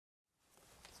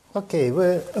Okay,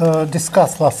 we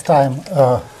discussed last time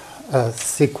a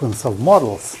sequence of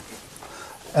models,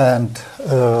 and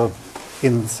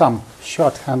in some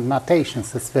shorthand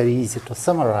notations it's very easy to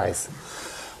summarize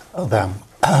them.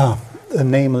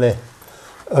 Namely,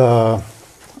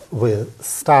 we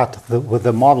start with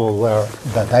the model where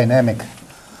the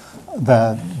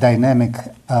dynamic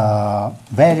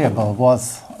variable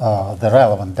was the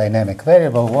relevant dynamic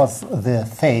variable was the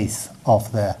phase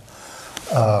of the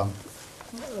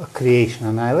creation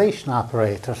annihilation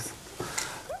operators,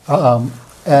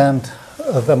 and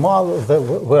the model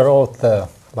we wrote the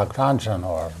Lagrangian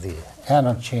or the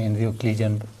energy in the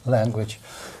Euclidean language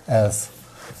as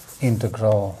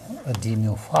integral d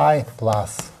mu phi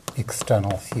plus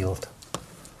external field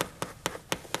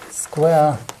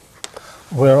square.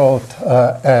 We wrote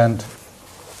and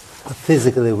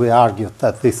physically we argued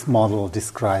that this model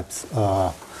describes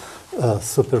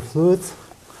superfluids.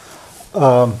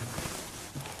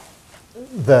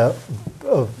 The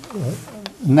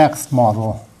next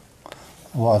model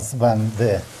was when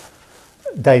the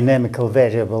dynamical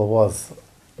variable was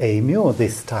a mu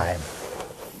this time,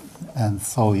 and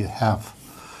so you have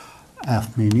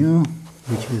f mu nu,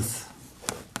 which is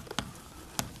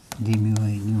d mu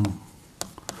a nu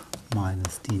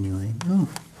minus d mu a nu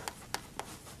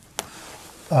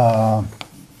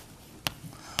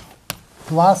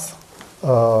plus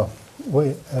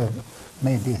we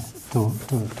maybe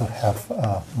to have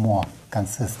more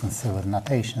consistency with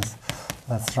notations,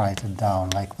 let's write it down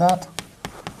like that,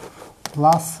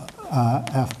 plus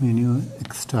f mu nu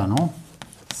external.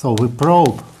 So we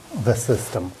probe the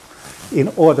system in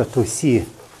order to see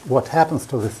what happens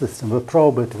to the system. We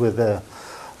probe it with the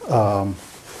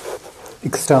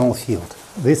external field.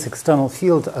 This external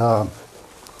field,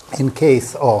 in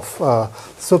case of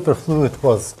superfluid,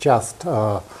 was just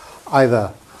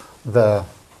either the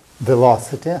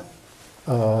velocity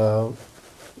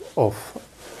of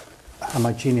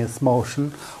homogeneous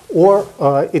motion, or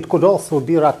it could also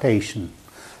be rotation.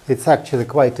 It's actually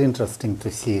quite interesting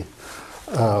to see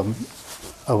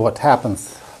what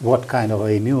happens, what kind of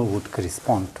a mu would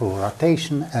correspond to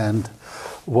rotation, and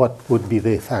what would be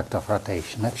the effect of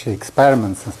rotation. Actually,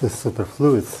 experiments with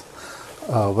superfluids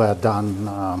were done.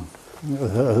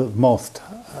 Most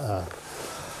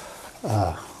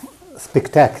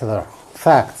spectacular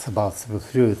facts about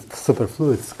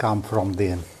superfluids come from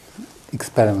the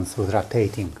experiments with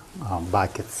rotating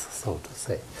buckets, so to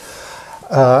say.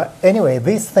 Anyway,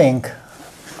 this thing,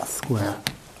 square,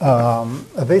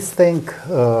 this thing,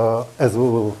 as we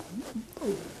will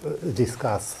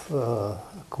discuss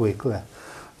quickly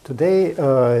today,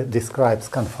 describes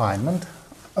confinement.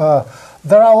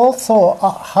 There are also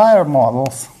higher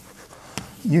models.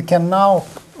 You can now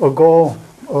go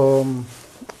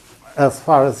as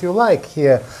far as you like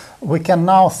here. We can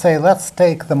now say, let's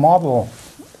take the model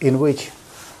in which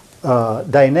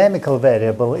dynamical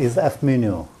variable is f mu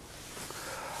nu.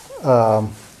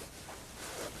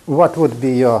 What would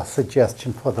be your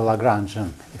suggestion for the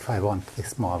Lagrangian if I want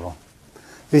this model?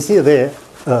 You see the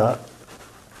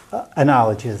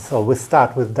analogies. So we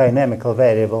start with dynamical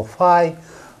variable phi,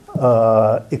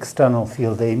 external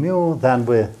field a mu, then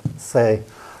we say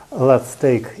let's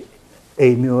take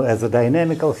a mu as a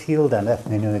dynamical field and f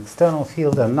mu nu external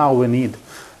field, and now we need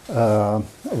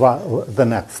the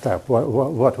next step.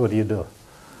 What would you do?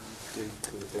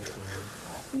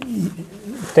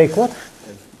 Take what?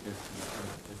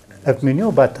 F mu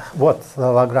nu, but what's the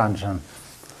Lagrangian?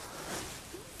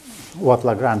 What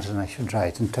Lagrangian I should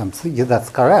write in terms of, yeah, that's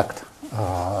correct.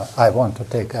 I want to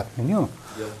take f mu nu.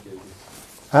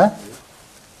 Huh?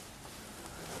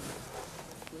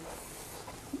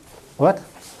 What?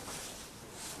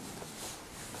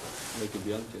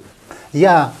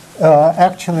 Yeah,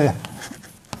 actually,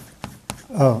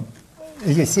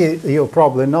 you see, you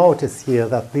probably notice here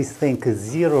that this thing is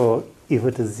zero. If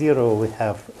it is zero, we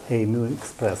have a mu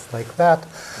expressed like that.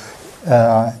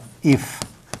 If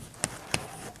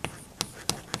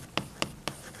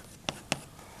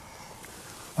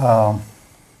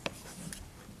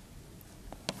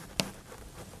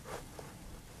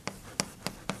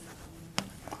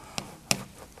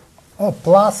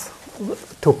plus,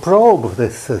 to probe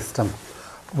this system,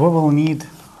 we will need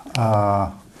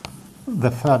the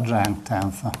third rank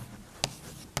tensor,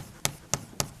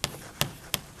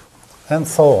 and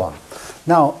so on.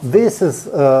 Now, this is,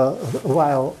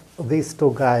 while these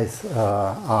two guys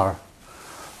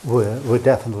we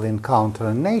definitely encounter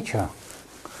in nature,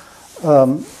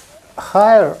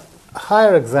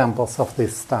 higher examples of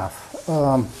this stuff,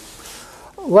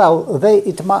 well,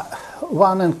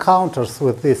 one encounters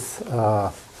with this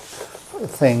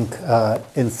thing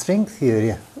in string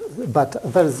theory but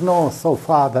there is no, so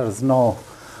far there is no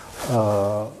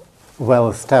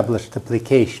well-established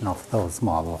application of those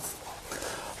models.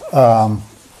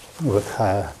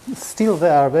 Still, they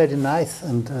are very nice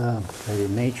and very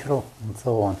natural and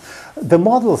so on. The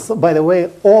models, by the way,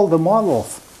 all the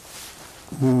models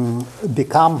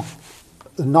become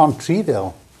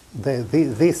non-trivial.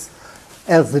 This,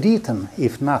 as written,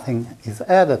 if nothing is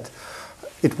added,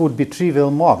 it would be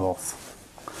trivial models.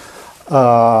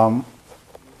 But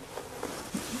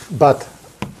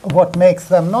what makes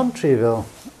them non-trivial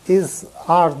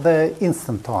are the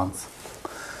instantons,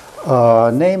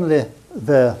 namely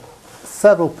the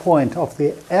saddle point of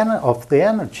the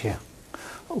energy,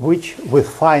 which with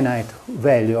finite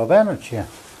value of energy,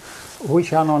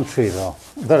 which are non-trivial.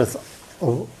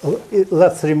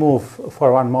 Let's remove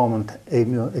for one moment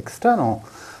the external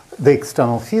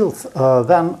fields.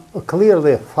 Then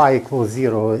clearly phi equals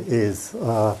 0 is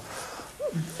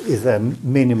a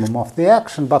minimum of the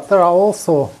action, but there are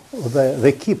also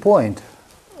the key point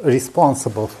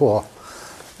responsible for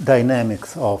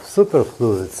dynamics of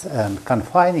superfluids and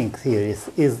confining theories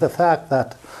is the fact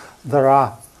that there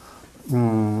are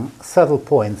saddle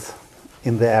points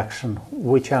in the action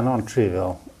which are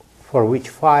non-trivial, for which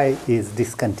phi is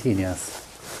discontinuous.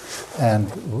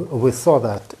 And we saw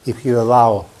that if you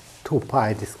allow 2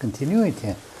 pi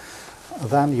discontinuity,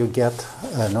 then you get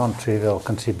a non-trivial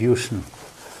contribution.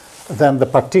 Then the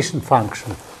partition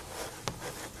function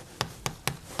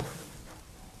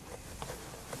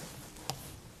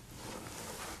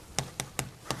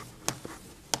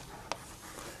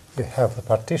you have the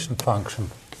partition function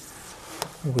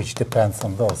which depends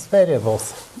on those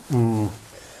variables,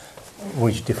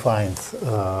 which defines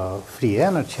free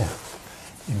energy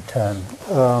in turn.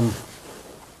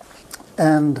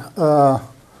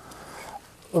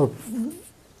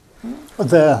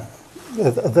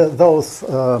 Those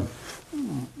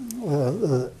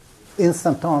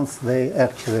instantons, they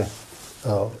actually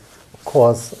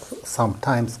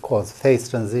sometimes cause phase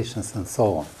transitions and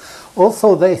so on.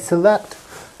 Also, they select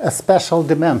special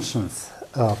dimensions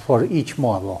for each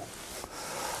model.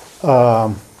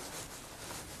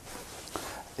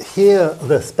 Here,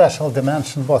 the special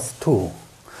dimension was 2.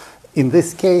 In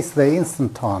this case, the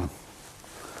instanton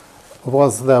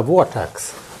was the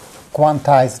vortex,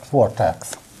 quantized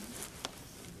vortex.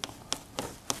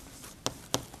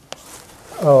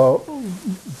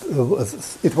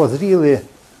 It was really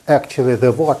actually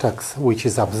the vortex which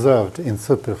is observed in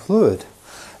superfluid,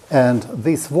 and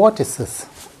these vortices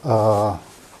are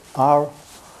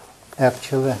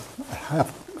actually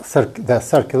have the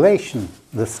circulation,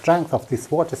 the strength of these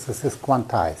vortices is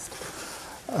quantized.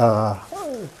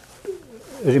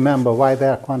 Remember why they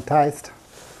are quantized?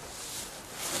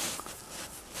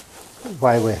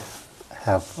 Why we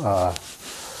have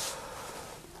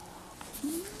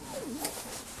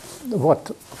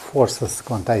what forces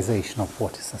quantization of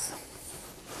vortices?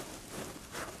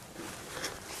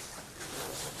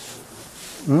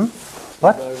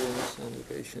 What?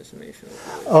 Gauge transformation.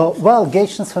 Well,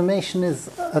 gauge transformation is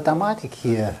automatic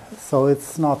here, so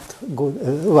it's not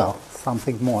good. Well,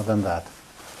 something more than that.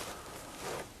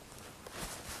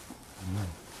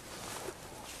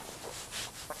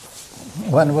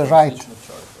 When we write,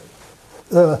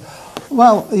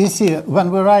 well, you see,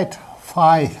 when we write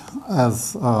phi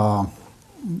as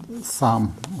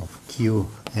sum of q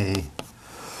a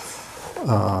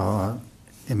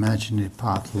imaginary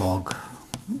part log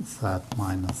z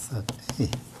minus z a.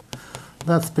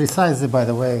 That's precisely, by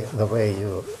the way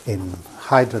you in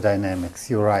hydrodynamics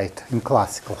you write, in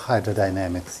classical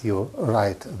hydrodynamics you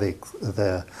write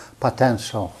the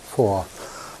potential for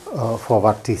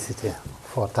vorticity,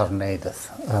 for tornadoes.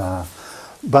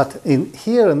 But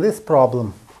here in this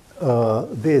problem,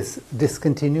 this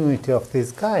discontinuity of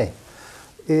this guy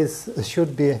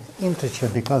should be integer,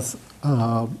 because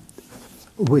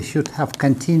we should have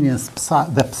continuous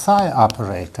the psi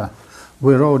operator.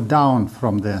 We wrote down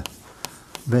from the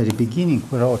very beginning,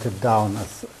 we wrote it down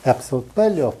as absolute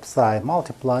value of psi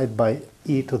multiplied by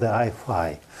e to the I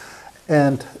phi.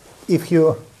 And if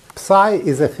psi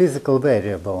is a physical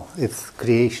variable, it's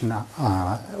creation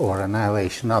or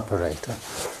annihilation operator.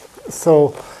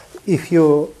 So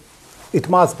it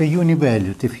must be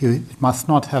univalued. It must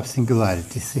not have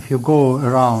singularities. If you go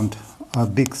around a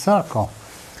big circle,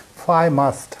 phi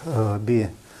must be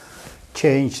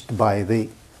changed by the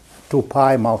 2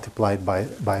 pi multiplied by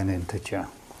an integer.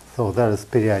 So there is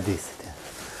periodicity.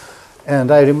 And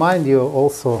I remind you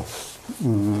also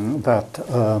that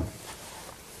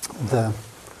the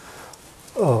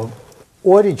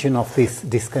origin of this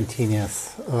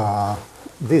discontinuous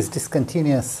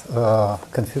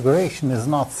configuration is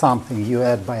not something you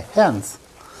add by hands,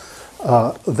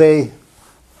 they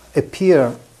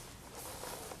appear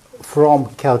from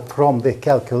the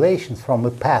calculations, from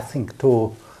the passing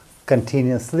to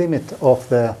continuous limit of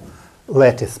the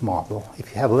lattice model.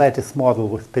 If you have a lattice model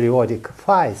with periodic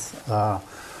phi's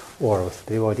or with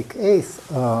periodic a's,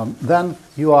 then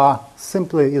you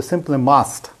simply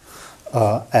must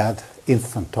add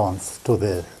instantons to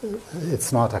the.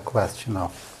 It's not a question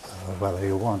of whether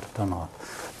you want it or not.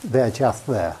 They're just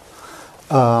there.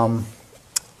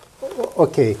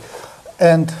 Okay,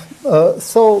 and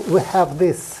so we have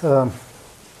this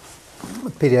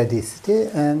periodicity,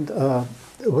 and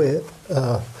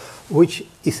which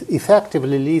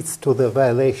effectively leads to the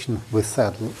violation, we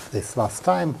said this last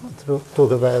time, to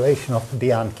the violation of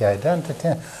Bianchi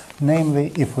identity.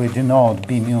 Namely, if we denote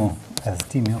B mu as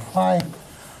d mu phi,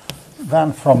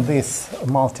 then from this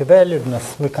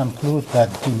multivaluedness we conclude that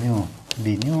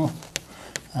B nu,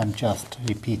 I'm just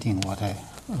repeating what I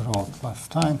wrote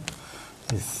last time,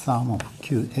 is sum of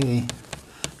QA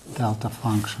delta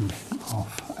function of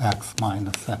x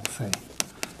minus xa.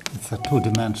 It's a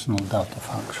two-dimensional delta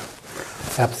function,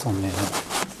 epsilon mu.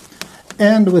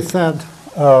 And we said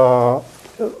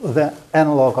the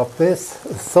analog of this,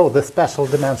 so the special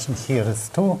dimension here is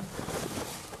 2.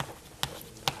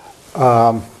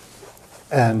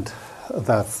 And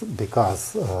that's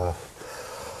because of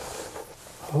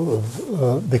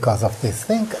this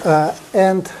thing.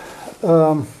 And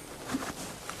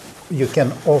you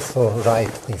can also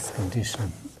write this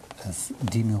condition as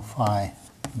d mu phi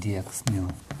dx mu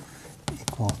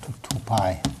equal to 2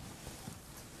 pi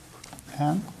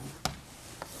n.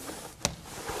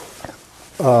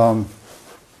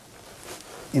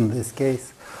 In this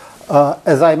case,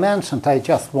 as I mentioned, I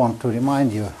just want to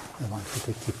remind you, I want you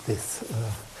to keep this,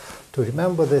 to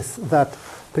remember this, that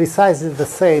precisely the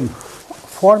same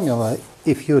formula,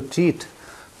 if you treat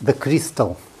the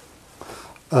crystal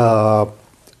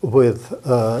with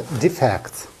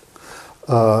defects,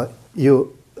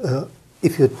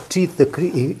 if you treat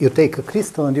you take a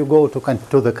crystal and you go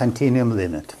to the continuum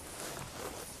limit,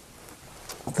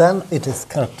 then it is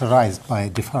characterized by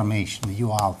deformation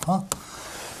U alpha.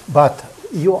 But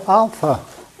U alpha,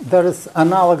 there is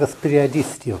analogous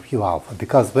periodicity of U alpha,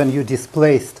 because when you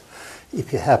displaced,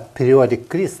 if you have periodic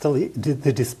crystal,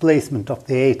 the displacement of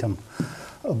the atom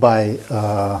by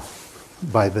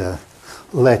the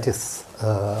lattice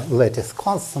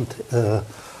constant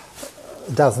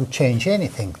doesn't change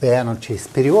anything. The energy is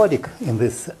periodic in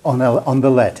this on the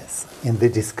lattice. In the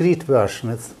discrete version,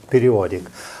 it's periodic.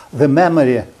 The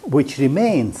memory which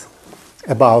remains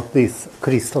about this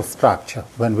crystal structure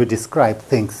when we describe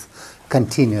things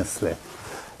continuously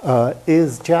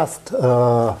is just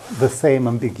the same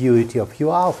ambiguity of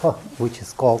U alpha, which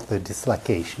is called the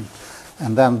dislocation.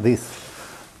 And then this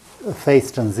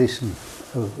phase transition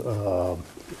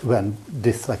when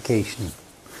dislocation,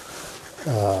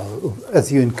 as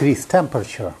you increase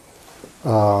temperature,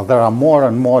 there are more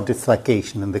and more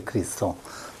dislocation in the crystal.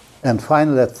 And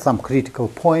finally, at some critical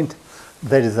point,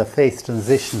 there is a phase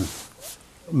transition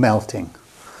melting.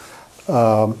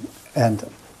 And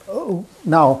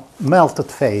now,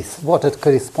 melted phase, what it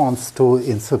corresponds to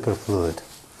in superfluid?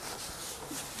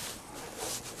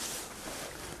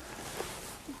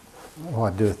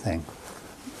 What do you think?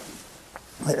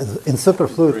 In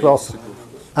superfluid, we also...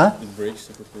 Huh? It breaks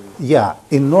superfluid. Yeah,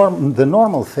 in the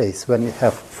normal phase, when you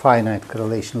have finite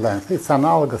correlation length, it's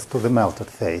analogous to the melted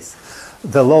phase.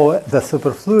 The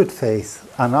superfluid phase,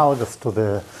 analogous to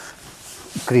the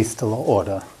crystal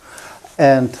order.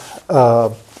 And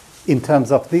in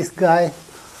terms of this guy,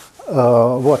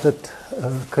 what it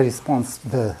corresponds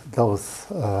to those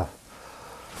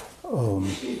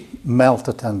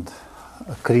melted and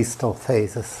crystal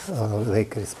phases, they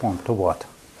correspond to what?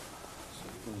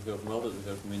 If you have melted, you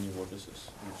have many vortices.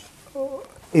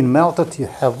 In melted, you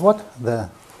have what? The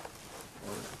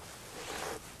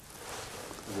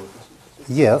vortices.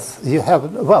 Yes, you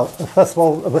have. Well, first of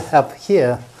all, we have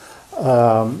here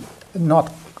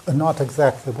not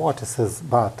exactly vortices,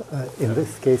 but in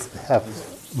this case we have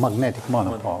magnetic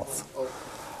monopoles.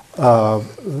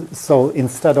 So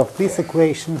instead of this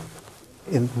equation,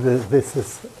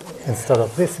 instead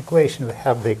of this equation, we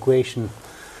have the equation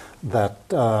that.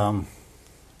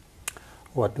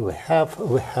 What do we have?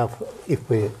 We have, if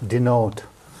we denote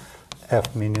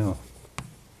f mu nu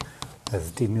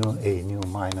as d mu a nu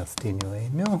minus d nu a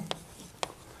mu,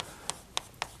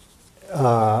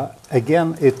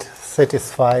 again it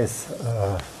satisfies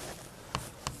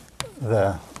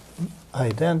the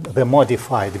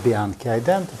modified Bianchi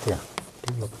identity.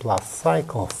 D plus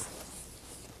cycles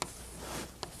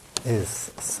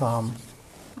is sum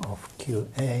of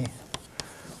QA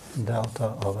delta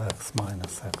of x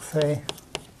minus xa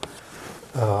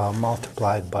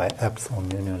multiplied by epsilon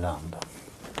mu nu lambda.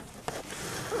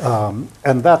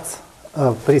 And that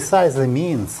precisely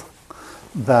means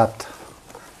that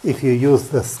if you use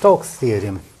the Stokes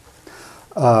theorem,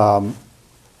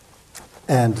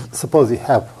 and suppose you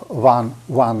have one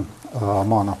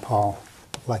monopole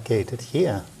located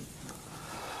here,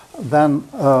 then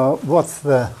what's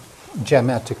the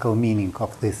geometrical meaning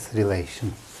of this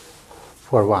relation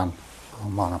for one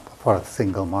monopole, for a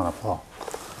single monopole?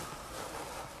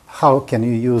 How can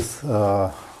you use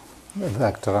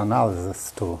vector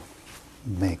analysis to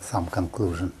make some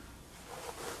conclusion?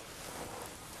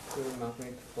 The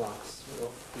magnetic flux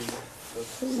of the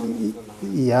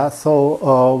Yeah, so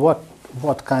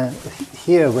what kind,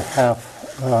 here we have,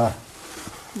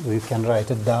 we can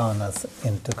write it down as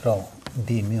integral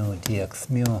d mu dx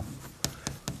mu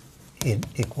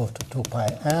equal to 2 pi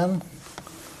n.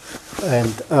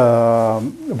 And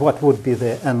what would be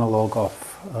the analog of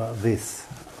this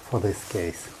for this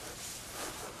case?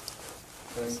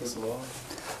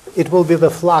 It will be the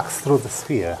flux through the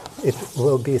sphere. It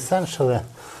will be essentially,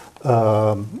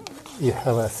 you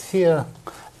have a sphere,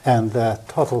 and the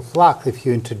total flux, if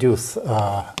you introduce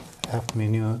f mu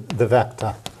nu, the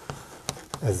vector,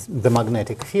 as the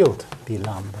magnetic field, b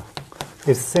lambda,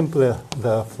 is simply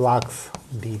the flux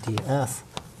b ds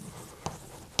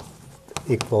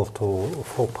equal to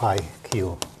 4 pi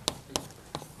q.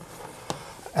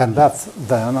 And that's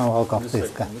the analog of this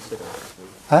guy.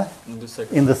 Huh?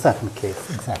 In the second case,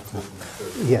 exactly.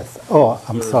 Yes. Oh,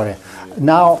 I'm sorry.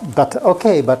 Now, but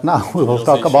okay, but now we will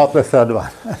talk about the third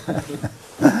one.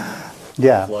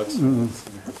 Yeah.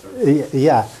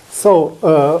 Yeah. So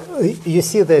you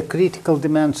see the critical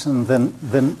dimension, then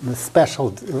the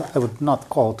special, I would not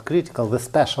call it critical, the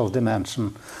special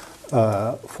dimension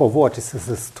for vortices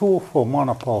is 2, for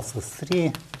monopoles is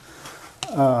 3.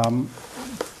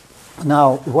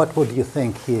 Now, what would you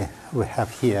think here we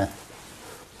have here?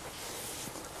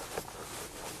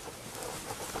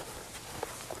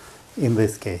 In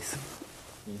this case?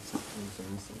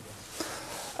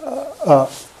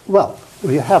 Well,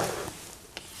 you have,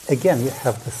 again, you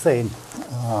have the same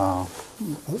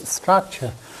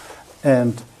structure,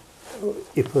 and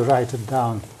if we write it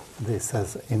down, this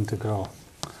as integral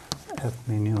f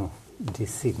mu nu d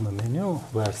sigma mu nu,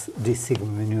 where d sigma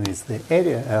mu nu is the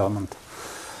area element,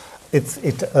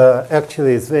 it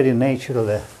actually is very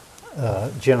naturally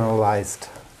generalized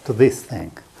to this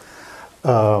thing.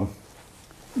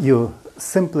 You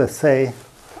simply say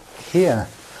here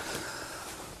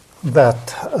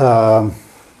that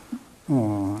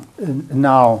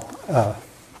now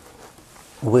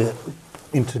we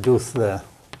introduce the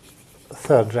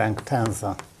third rank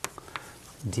tensor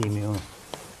d mu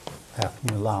f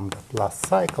mu lambda plus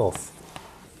cycles,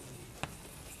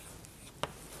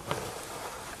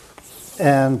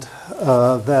 and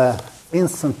the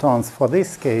instantons for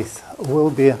this case will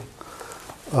be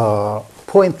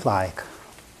point-like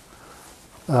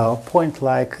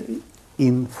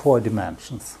in 4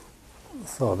 dimensions.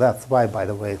 So that's why, by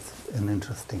the way, it's an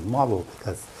interesting model,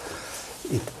 because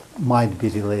it might be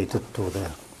related to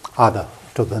the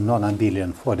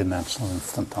non-abelian 4-dimensional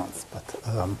instantons, but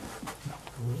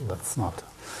let's not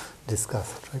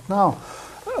discuss it right now.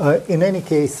 In any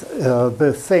case,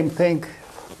 the same thing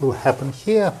will happen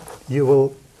here.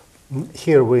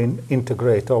 Here we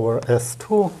integrate over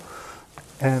S2,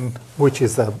 and which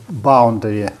is a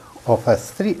boundary of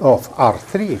S3 of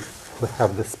R3. We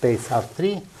have the space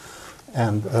R3,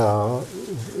 and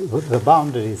the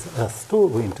boundary is S2.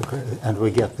 We integrate, and we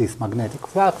get this magnetic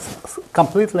flux.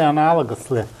 Completely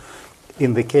analogously,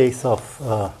 in the case of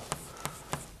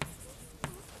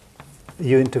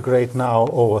you integrate now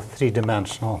over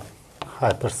 3-dimensional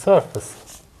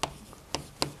hypersurface,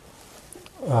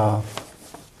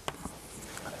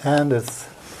 and it's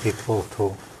equal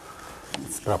to,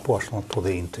 it's proportional to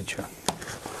the integer.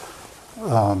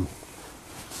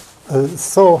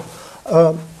 So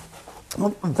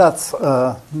that's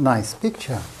a nice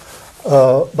picture,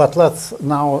 but let's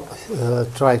now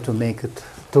try to make it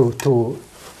to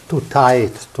tie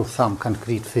it to some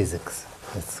concrete physics.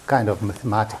 It's kind of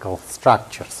mathematical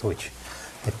structures which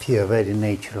appear very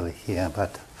naturally here,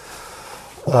 but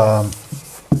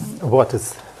what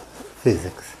is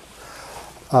physics?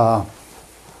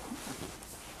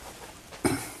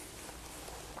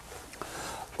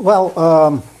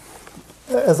 Well,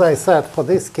 as I said, for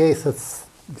this case,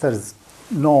 there's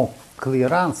no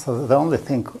clear answer. The only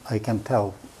thing I can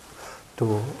tell,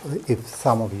 if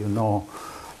some of you know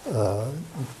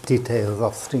details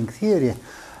of string theory,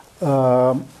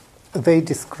 they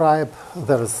describe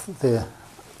there's the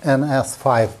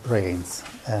NS5 branes,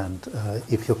 and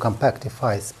if you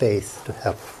compactify space to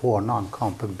have 4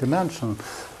 non-compact dimensions,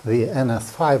 the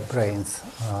NS5 branes,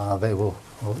 they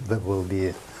will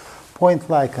be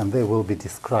point-like, and they will be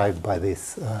described by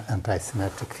this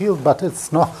antisymmetric field, but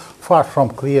it's not far from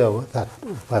clear that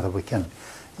whether we can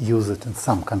use it in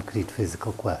some concrete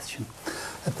physical question.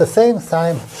 At the same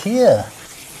time, here,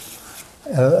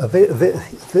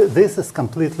 this is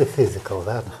completely physical,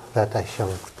 that I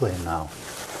shall explain now.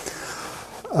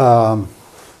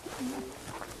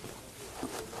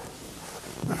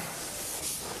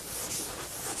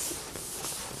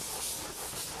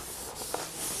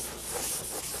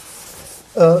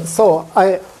 So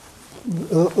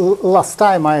last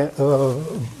time I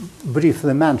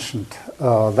briefly mentioned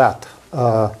that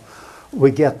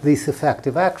we get this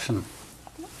effective action.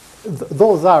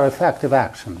 Those are effective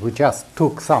action. We just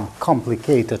took some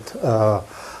complicated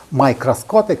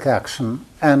microscopic action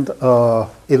and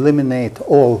eliminate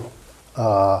all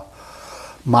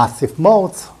massive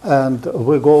modes, and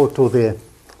we go to the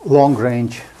long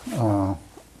range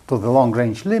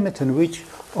limit in which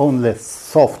only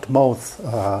soft modes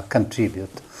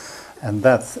contribute, and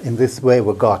that's in this way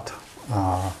we got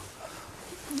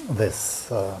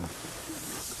this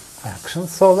action.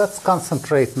 So let's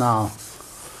concentrate now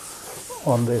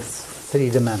on this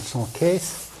three-dimensional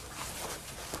case,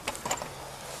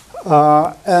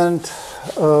 and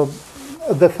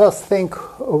the first thing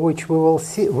which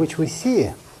we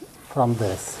see from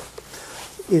this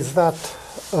is that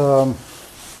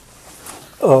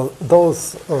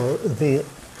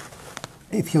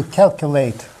if you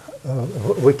calculate,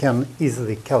 we can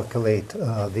easily calculate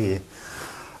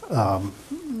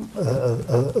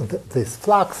this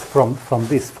flux from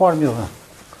this formula.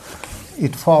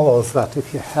 It follows that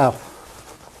if you have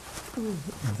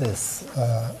this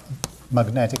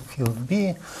magnetic field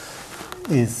B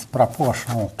is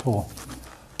proportional to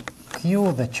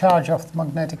Q, the charge of the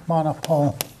magnetic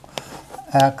monopole,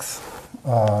 X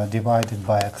divided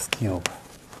by X cubed.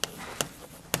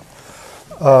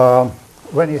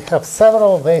 When you have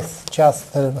several, they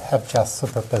have just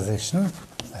superposition.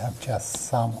 They have just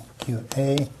sum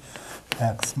QA,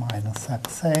 X minus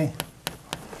XA.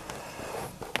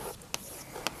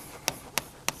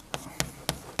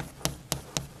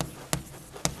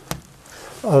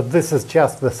 This is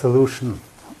just the solution.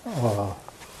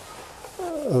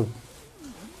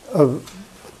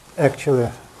 Actually,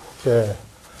 the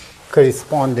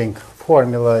corresponding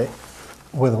formula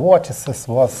with vortices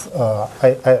was,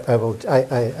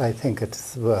 I think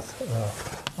it's worth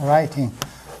writing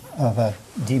that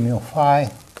d mu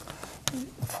phi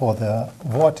for the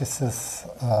vortices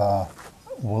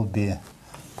will be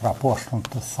proportional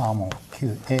to sum of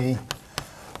QA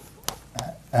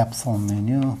epsilon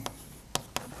nu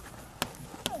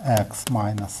X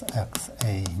minus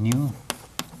XA nu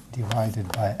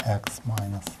divided by X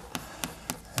minus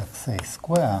XA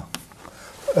square.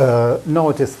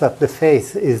 Notice that the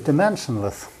phase is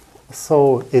dimensionless,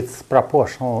 so it's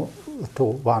proportional to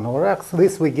 1 over x.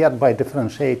 This we get by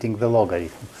differentiating the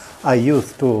logarithm. I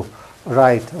used to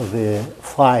write the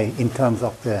phi in terms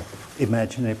of the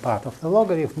imaginary part of the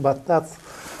logarithm, but that's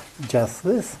just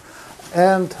this.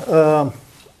 And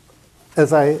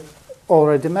as I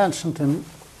already mentioned in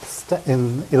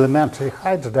elementary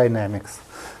hydrodynamics,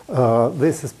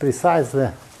 this is precisely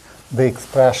the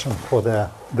expression for the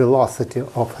velocity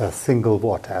of a single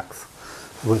vortex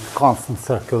with constant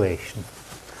circulation.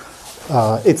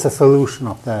 It's a solution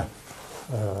of the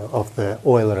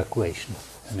Euler equation,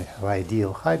 and you have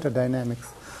ideal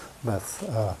hydrodynamics. That's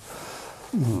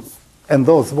and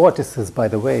those vortices, by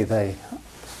the way,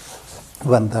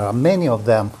 when there are many of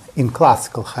them in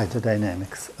classical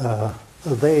hydrodynamics,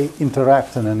 they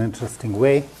interact in an interesting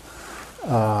way.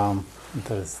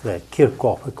 There's the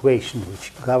Kirchhoff equation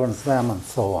which governs them, and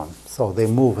so on. So they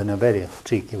move in a very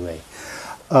tricky way.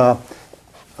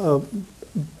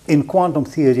 In quantum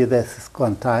theory, this is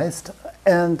quantized,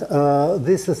 and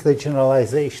this is the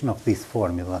generalization of this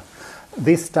formula.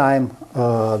 This time,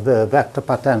 the vector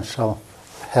potential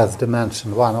has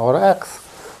dimension 1 over x,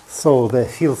 so the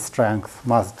field strength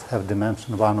must have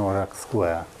dimension 1 over x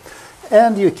squared.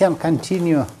 And you can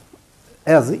continue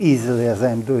as easily as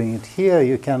I'm doing it here.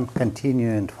 You can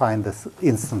continue and find the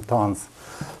instantons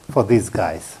for these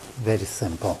guys. Very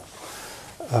simple.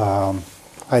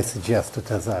 I suggest it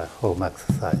as a home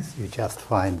exercise. You just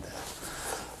find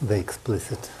the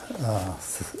explicit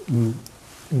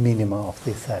minima of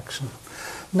this action.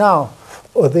 Now,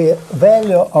 the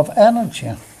value of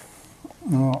energy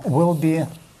will be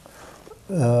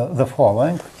the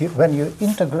following. When you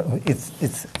integrate,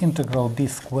 it's integral b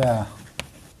squared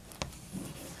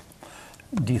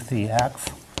d3x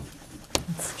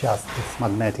It's just this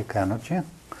magnetic energy.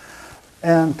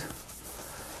 And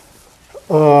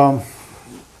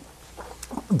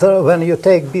when you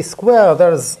take B square,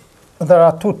 there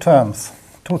are two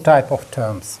type of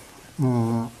terms.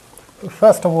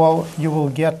 First of all, you will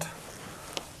get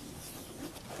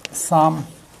sum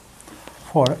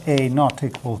for A not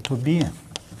equal to B,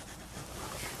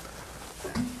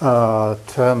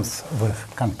 terms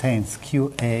with contains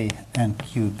QA and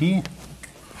QB.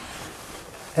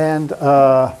 And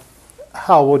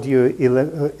how would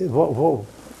you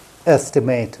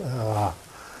estimate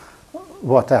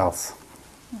what else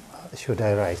should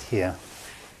I write here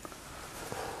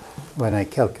when I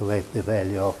calculate the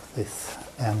value of this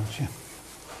energy?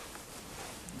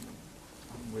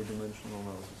 Dimensional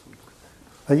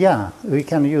analysis. Yeah, we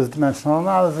can use dimensional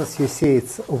analysis. You see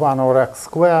it's 1 over x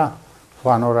squared,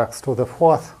 1 over x to the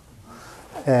fourth.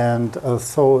 And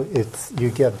so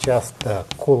you get just the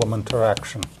Coulomb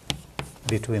interaction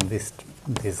between these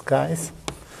guys.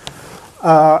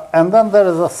 And then there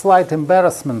is a slight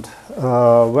embarrassment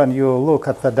when you look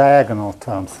at the diagonal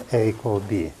terms, A equal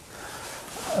B.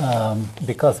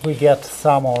 Because we get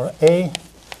sum over A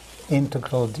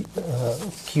integral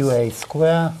QA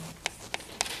square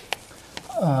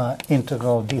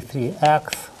integral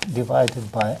d3x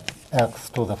divided by x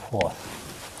to the fourth,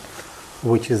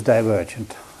 which is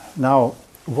divergent. Now,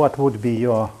 what would be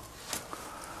your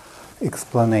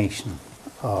explanation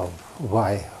of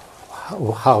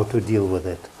how to deal with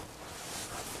it?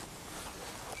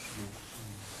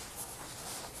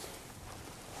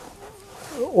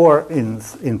 Or in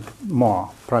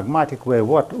more pragmatic way,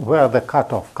 where the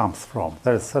cutoff comes from?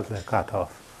 There is certainly a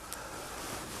cutoff.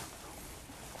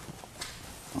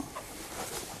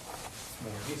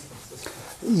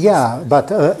 Yeah,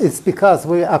 but it's because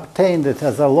we obtained it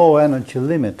as a low energy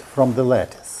limit from the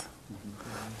lattice.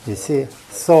 You see?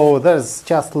 So there's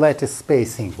just lattice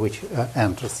spacing which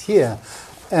enters here,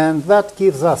 and that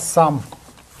gives us some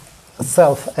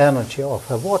self energy of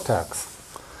a vortex,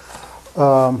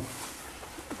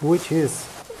 which is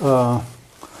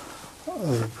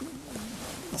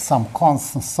some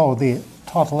constant. So the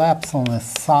total epsilon is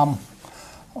sum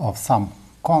of some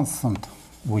constant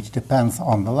which depends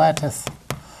on the lattice,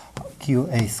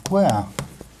 QA square.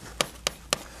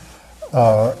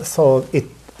 So it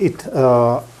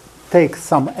takes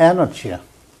some energy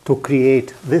to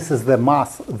create. This is the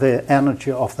mass, the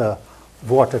energy of the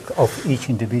vortex of each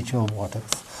individual vortex,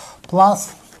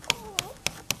 plus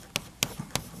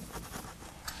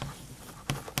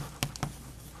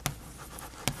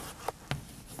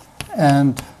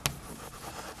and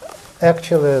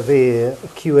actually the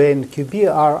QA and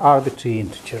QB are arbitrary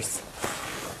integers.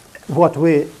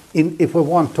 If we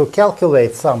want to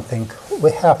calculate something,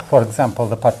 we have, for example,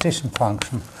 the partition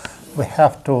function. We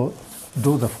have to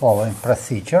do the following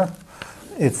procedure.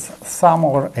 It's sum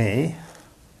over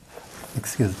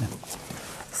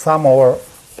sum over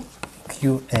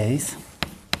QAs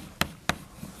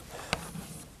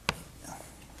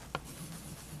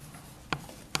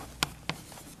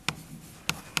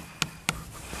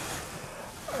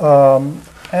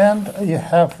and you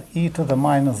have e to the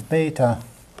minus beta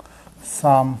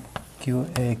sum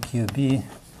QA QB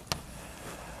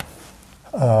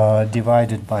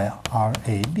divided by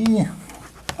RAB,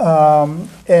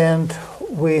 and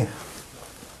we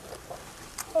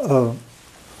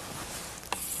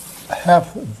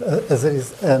have as it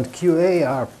is, and QA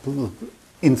are,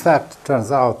 in fact,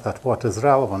 turns out that what is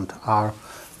relevant are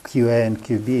QA and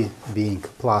QB being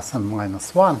plus and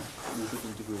minus 1.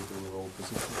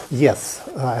 Yes,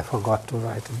 I forgot to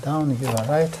write it down. You are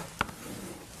right.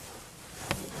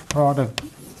 Product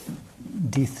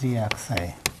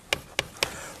D3XA.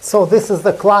 So this is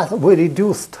the class. We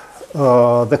reduced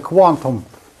the quantum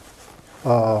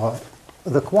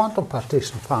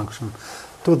partition function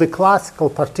to the classical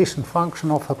partition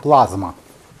function of a plasma.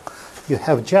 You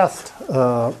have just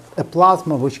a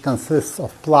plasma which consists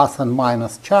of plus and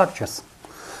minus charges,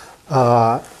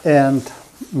 and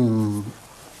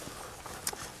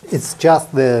it's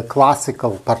just the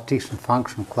classical partition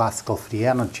function, classical free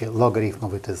energy. Logarithm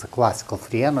of it is a classical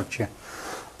free energy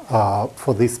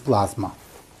for this plasma.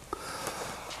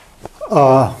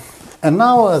 And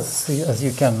now, as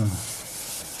you can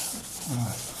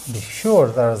be sure,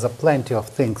 there is a plenty of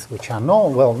things which are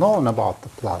well known about the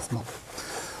plasma.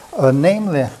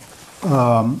 Namely,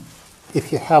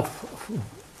 if you have,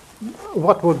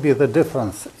 what would be the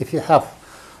difference if you have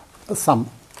some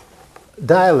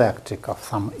dielectric of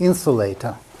some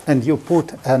insulator and you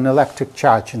put an electric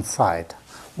charge inside?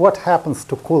 What happens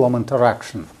to Coulomb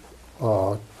interaction?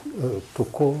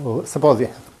 Suppose you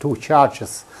have two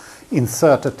charges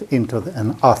inserted into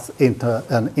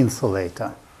an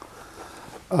insulator,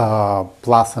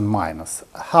 plus and minus,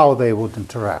 how they would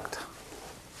interact.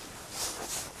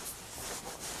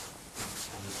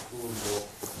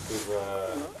 With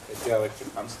a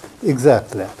dielectric constant.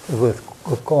 Exactly, with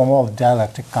Coulomb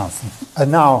dielectric constant.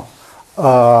 And now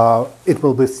it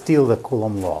will be still the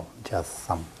Coulomb law, just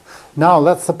some. Now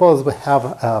let's suppose we have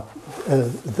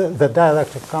the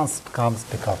dielectric constant comes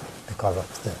because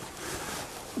of the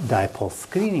dipole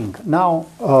screening. Now,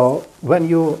 when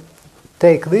you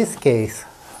take this case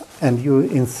and you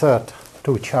insert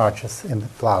two charges in the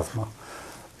plasma,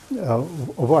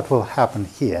 what will happen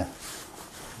here?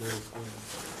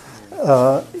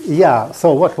 Yeah,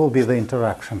 so what will be the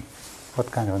interaction?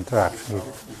 What kind of interaction?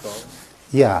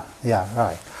 Yeah,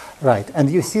 right. And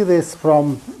you see this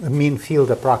from mean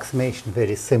field approximation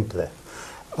very simply.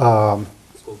 It's called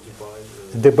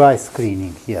Debye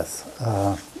screening, yes.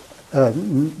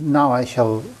 Now I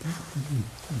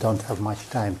don't have much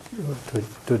time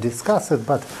to discuss it,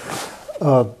 but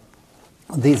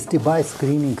this Debye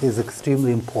screening is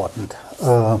extremely important.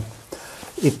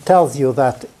 It tells you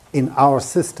that in our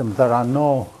system there are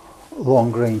no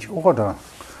long-range order,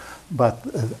 but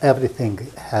everything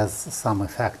has some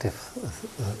effective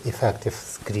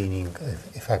screening,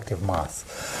 effective mass.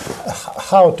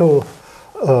 How to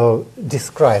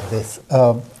describe this?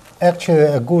 Actually,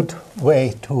 a good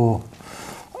way to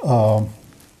the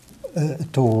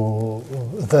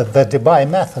Debye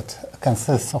method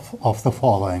consists of the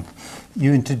following.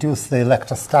 You introduce the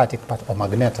electrostatic or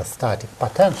magnetostatic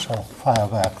potential, phi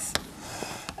of x,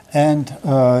 and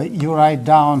you write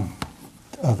down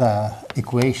the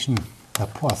equation, the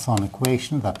Poisson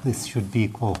equation, that this should be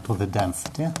equal to the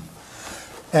density.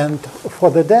 And for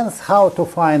the how to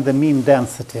find the mean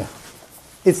density?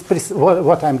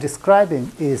 What I'm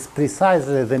describing is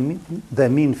precisely the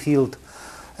mean field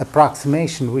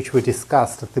approximation which we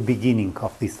discussed at the beginning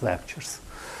of these lectures.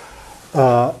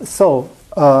 Now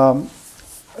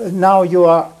you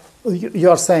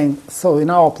are saying, so in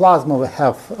our plasma we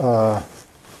have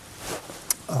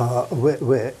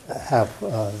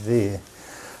the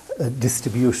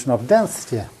distribution of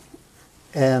density,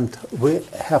 and we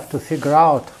have to figure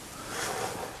out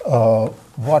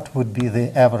what would be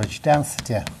the average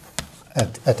density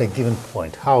at a given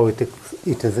point, how it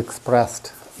is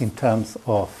expressed in terms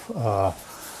of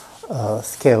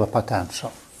scalar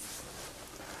potential.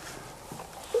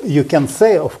 You can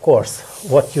say, of course,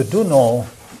 what you do know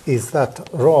is that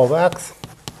rho of x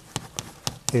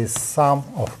is sum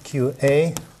of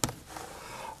QA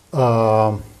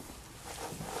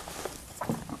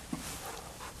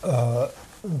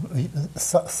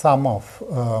sum of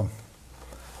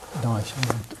no, I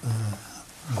shouldn't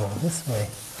go this way.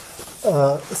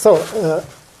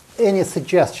 Any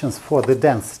suggestions for the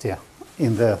density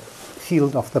in the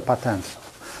field of the potential?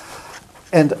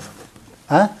 And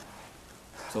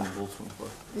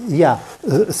yeah,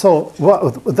 there is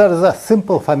a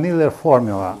simple familiar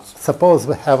formula. Suppose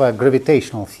we have a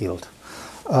gravitational field,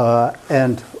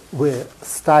 and we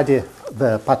study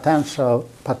the potential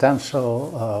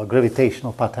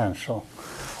gravitational potential.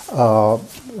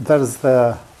 There is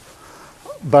the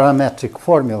barometric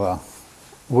formula,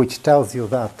 which tells you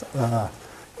that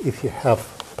if you have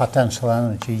potential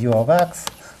energy U of x,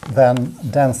 then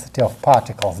density of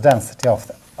particles, density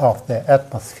of the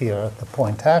atmosphere at the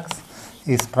point x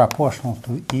is proportional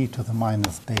to e to the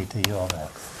minus beta U of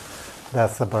x.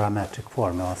 That's the barometric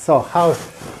formula. So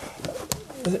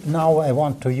now I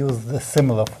want to use the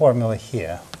similar formula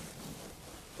here.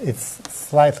 It's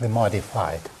slightly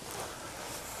modified.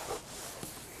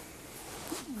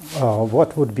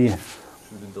 What would be?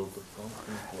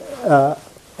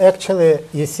 Actually,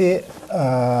 you see,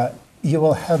 you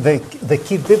will have the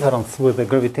key difference with the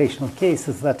gravitational case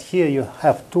is that here you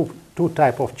have two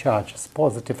types of charges,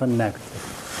 positive and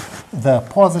negative. The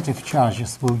positive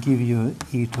charges will give you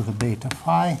e to the beta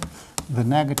phi, the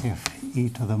negative e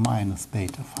to the minus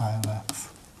beta phi of x.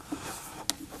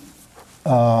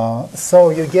 So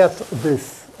you get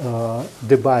this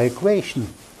Debye equation,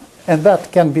 and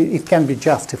that can be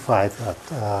justified that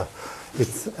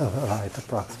it's right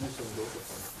approximately.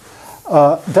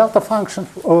 Delta function,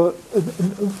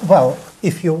 well,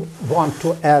 if you want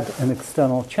to add an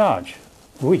external charge,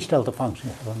 which delta function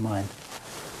you have in mind?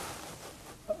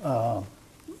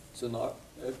 So now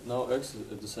x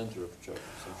is at the center of some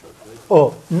charge, right?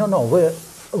 Oh, no,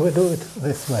 we do it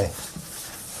this way.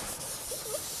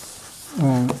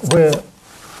 We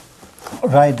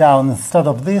write down, instead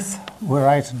of this, we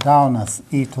write it down as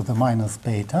e to the minus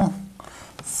beta,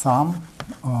 sum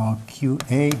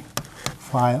QA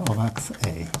phi of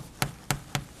xa.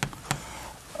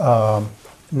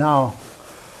 Now,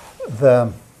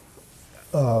 the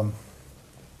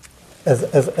as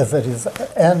it is,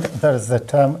 and there is the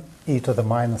term e to the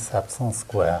minus epsilon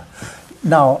square.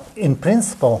 Now, in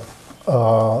principle,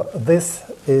 this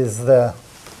is the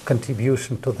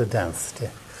contribution to the density.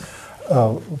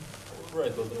 Right,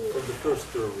 but from the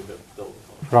first term we have delta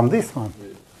function. From this one?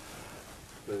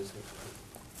 There is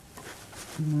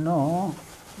No,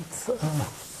 it's, I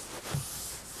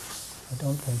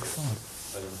don't think so.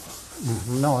 I don't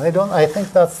know. No, I don't. I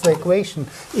think that's the equation.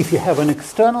 If you have an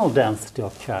external density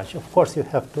of charge, of course you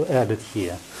have to add it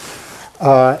here.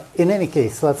 In any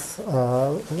case,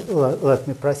 let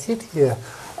me proceed here.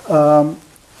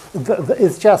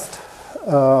 It's just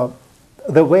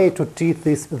the way to treat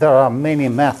this. There are many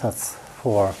methods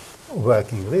for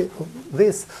working with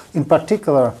this. In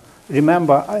particular,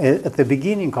 remember at the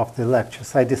beginning of the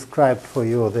lectures, I described for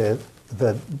you the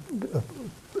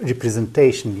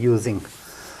representation using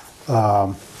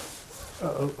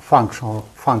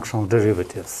functional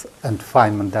derivatives and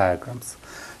Feynman diagrams.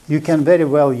 You can very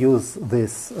well use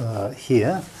this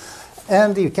here,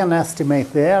 and you can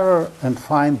estimate the error and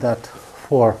find that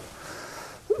for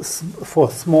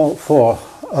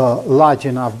large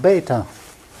enough beta,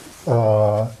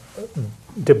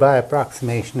 Debye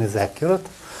approximation is accurate,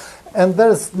 and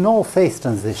there's no phase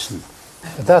transition.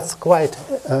 That's quite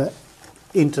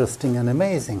interesting and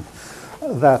amazing.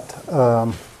 That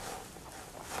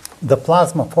the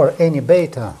plasma for any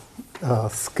beta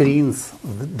screens,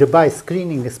 Debye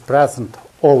screening is present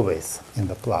always in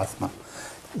the plasma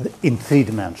in 3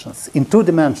 dimensions. In 2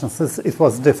 dimensions, it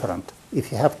was different.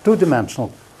 If you have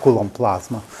 2-dimensional Coulomb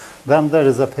plasma, then there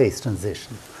is a phase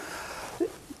transition.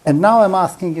 And now I'm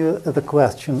asking you the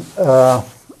question,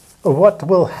 what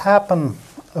will happen,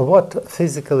 what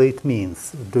physically it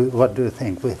means? What do you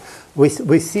think? We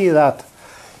see that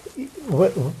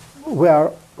we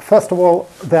are, first of all,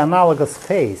 the analogous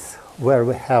phase where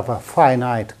we have a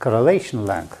finite correlation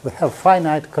length. We have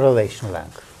finite correlation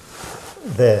length.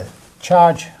 The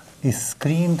charge is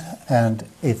screened, and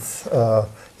it's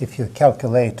if you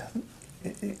calculate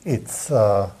its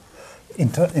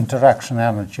interaction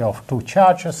energy of 2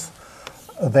 charges,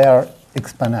 they are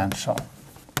exponential,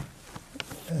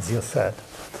 as you said.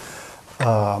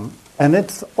 And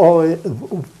it's always,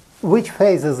 which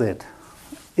phase is it?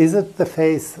 Is it the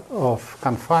phase of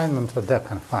confinement or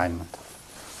deconfinement?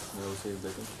 I would say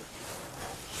second.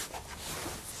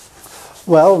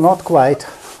 Well, not quite.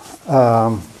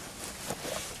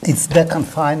 It's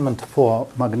deconfinement for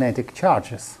magnetic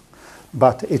charges,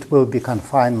 but it will be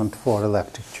confinement for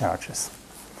electric charges.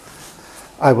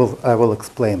 I will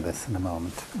explain this in a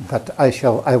moment, but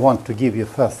I want to give you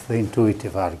first the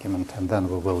intuitive argument, and then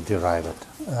we will derive it.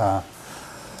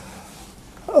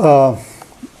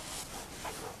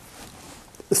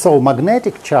 So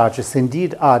magnetic charges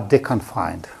indeed are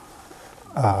deconfined.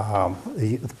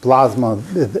 Plasma,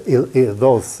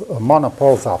 those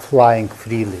monopoles are flying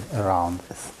freely around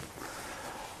this,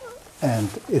 and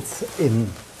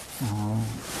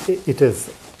it is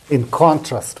in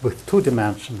contrast with 2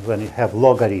 dimensions when you have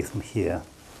logarithm here,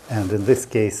 and in this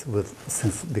case,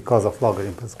 because of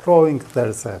logarithm is growing, there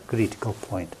is a critical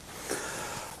point.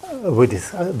 We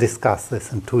discuss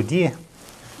this in 2D,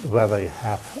 whether you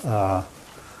have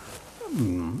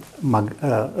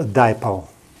dipole.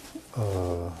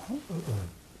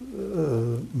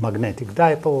 Magnetic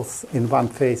dipoles in one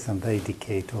phase, and they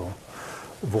decay to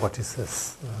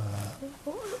vortices,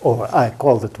 or I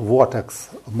call it vortex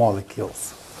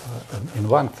molecules in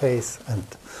one phase, and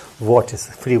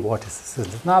free vortices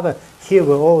in another. Here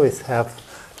we always have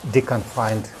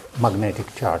deconfined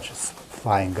magnetic charges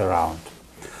flying around.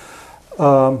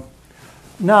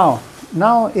 Now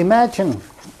imagine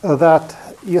that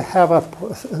you have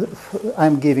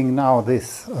I'm giving now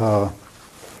this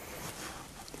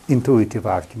intuitive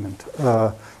argument.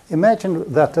 Imagine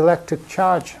that electric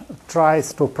charge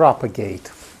tries to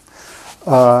propagate,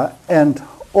 and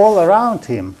all around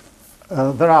him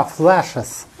there are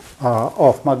flashes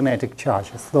of magnetic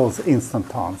charges, those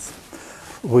instantons,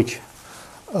 which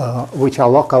are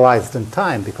localized in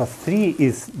time, because 3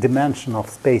 is dimension of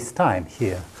space-time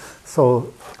here.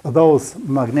 So those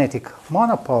magnetic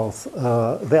monopoles,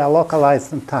 they are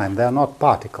localized in time. They are not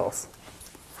particles.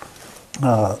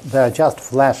 They are just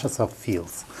flashes of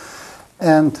fields.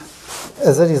 And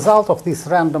as a result of these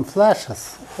random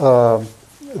flashes,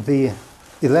 the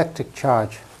electric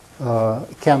charge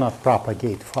cannot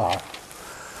propagate far.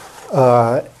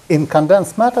 In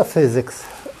condensed matter physics,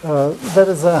 there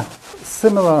is a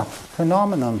similar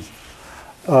phenomenon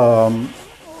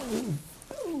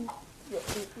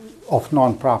of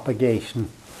non-propagation.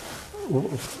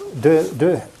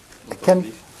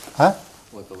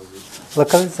 Localization.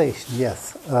 Localization,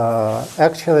 yes.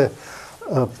 Actually,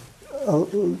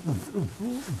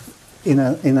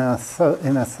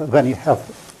 when you have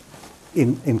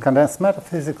in condensed matter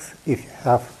physics, if you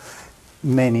have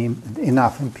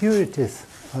enough impurities,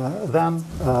 then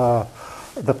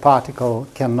the particle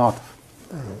cannot.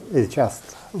 It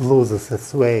just loses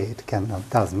its way. It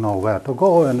doesn't know where to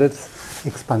go, and it's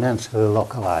exponentially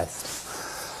localized.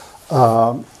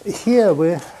 Here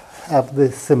we have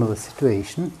this similar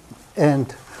situation,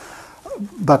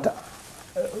 but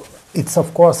it's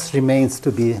of course remains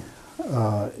to be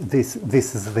this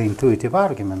is the intuitive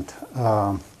argument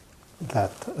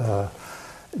that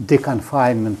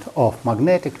deconfinement of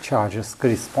magnetic charges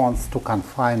corresponds to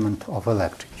confinement of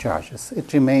electric charges.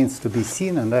 It remains to be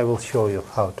seen, and I will show you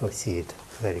how to see it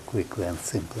very quickly and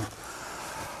simply.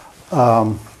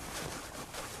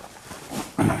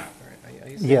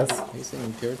 Yes. Are you saying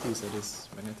impurities are this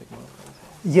magnetic monopole?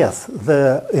 Yes,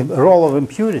 the role of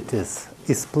impurities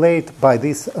is played by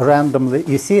this randomly.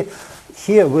 You see,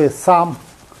 here we sum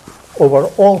over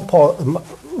all.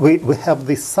 We have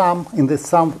this sum. In this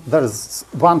sum, there is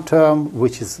one term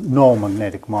which is no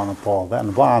magnetic monopole,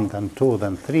 then 1, then 2,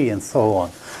 then 3, and so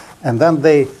on. And then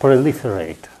they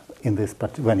proliferate in this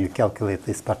when you calculate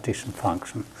this partition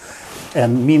function.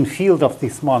 And mean field of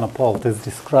this monopole is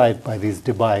described by this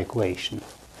Debye equation.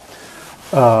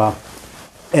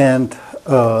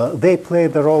 They play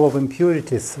the role of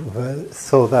impurities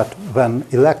so that when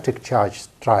electric charge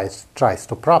tries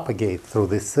to propagate through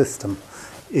this system,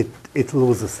 it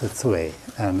loses its way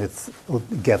and it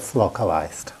gets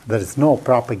localized. There is no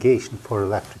propagation for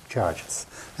electric charges.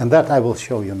 And that I will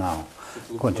show you now,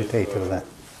 quantitatively.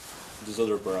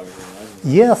 Disorder parameter, right?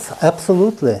 Yes,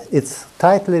 absolutely. It's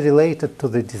tightly related to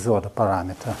the disorder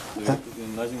parameter. So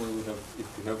in Nightingale,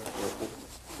 if we have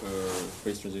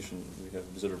phase transition, we have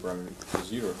disorder parameter to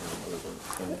 0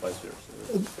 and vice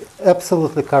versa.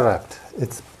 Absolutely correct.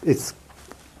 It's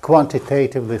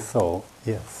quantitatively so.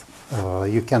 Yes.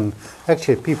 You can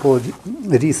actually people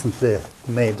recently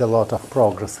made a lot of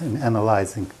progress in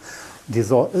analyzing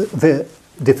disorder. The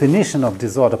definition of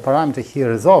disorder parameter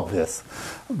here is obvious,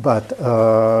 but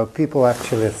people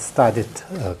actually studied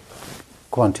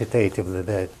quantitatively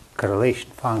the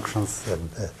correlation functions and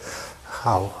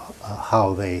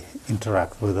how they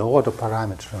interact with the order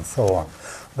parameter and so on.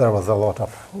 There was a lot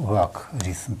of work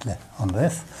recently on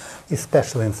this,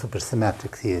 especially in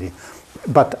supersymmetric theory.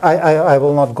 But I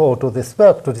will not go to this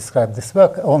work to describe this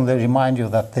work, only remind you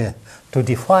that to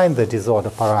define the disorder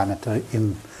parameter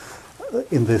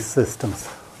in these systems,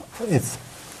 it's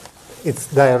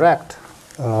direct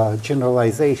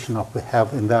generalization of we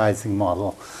have in the Ising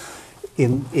model.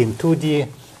 In 2D,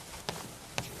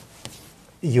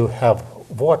 you have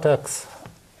vortex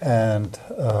and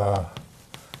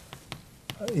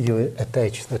you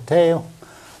attach the tail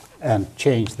and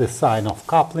change the sign of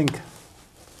coupling.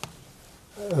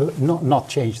 Not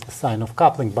change the sign of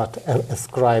coupling, but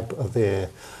ascribe the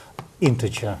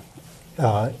integer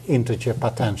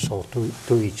potential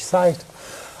to each side.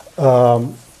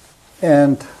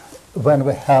 And when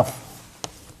we have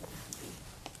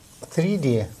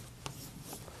 3D,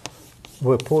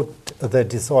 we put the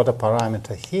disorder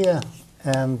parameter here,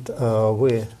 and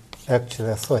we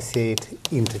actually associate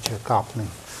integer coupling,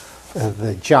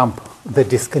 the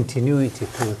discontinuity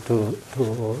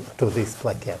to this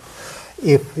plaquette.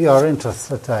 If you are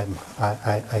interested,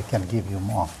 I can give you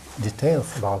more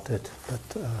details about it,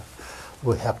 but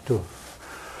we have to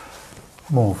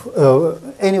move.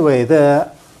 Anyway,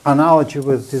 the analogy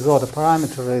with disorder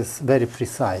parameter is very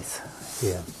precise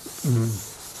here.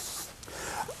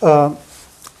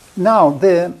 Now,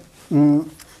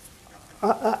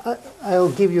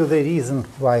 I'll give you the reason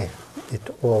why it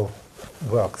all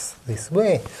works this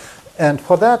way. And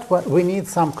for that, we need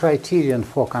some criterion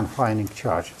for confining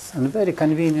charges. And a very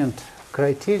convenient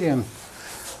criterion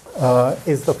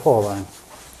is the following.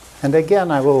 And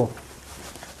again, I will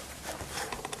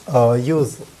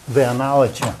use the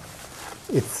analogy.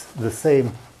 It's the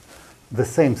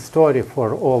same story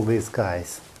for all these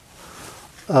guys.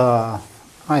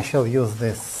 I shall use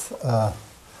this.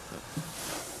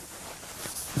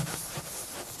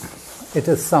 It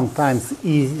is sometimes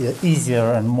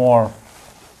easier and more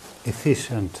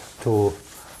efficient to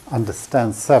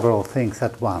understand several things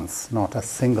at once, not a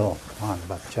single one,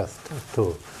 but just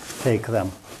to take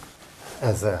them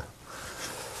as a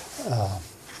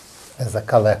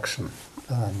collection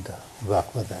and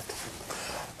work with it.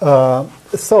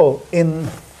 So in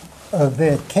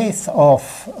the case of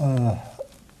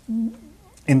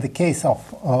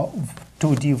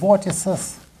 2D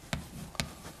vortices,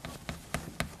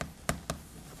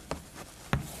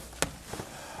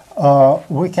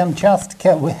 we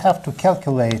have to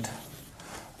calculate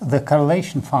the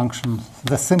correlation function.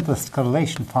 The simplest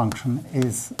correlation function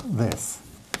is this.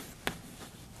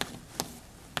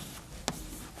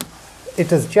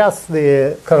 It is just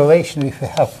the correlation if we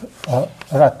have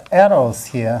red arrows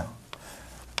here.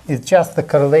 It's just the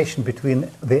correlation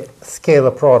between the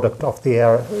scalar product of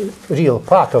the real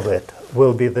part of it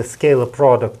will be the scalar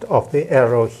product of the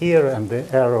arrow here and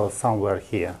the arrow somewhere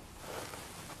here.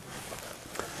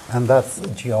 And that's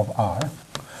G of R.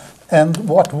 And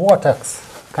what vortex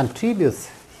contributes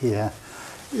here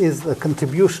is the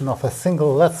contribution of a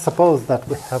single. Let's suppose that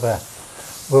we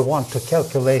want to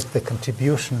calculate the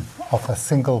contribution of a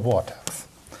single vortex.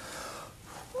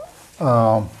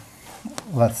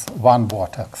 That's one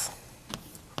vortex.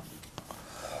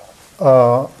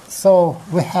 So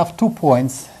we have 2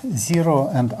 points, 0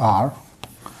 and R.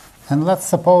 And let's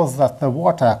suppose that the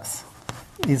vortex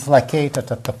is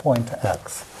located at the point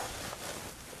X.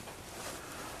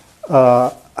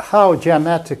 How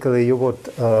geometrically you would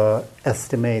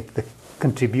estimate the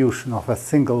contribution of a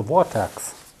single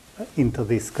vortex into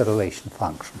this correlation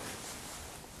function?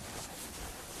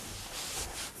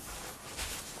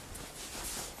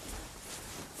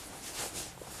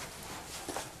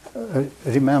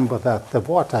 Remember that the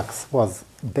vortex was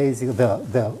basically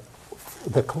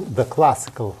the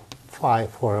classical phi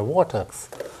for a vortex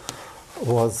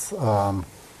was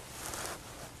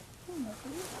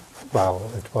well,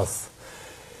 it was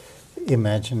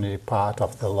imaginary part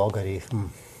of the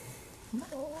logarithm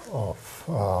of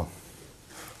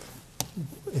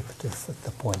if it is at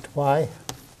the point y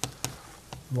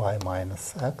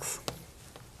minus x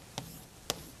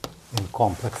in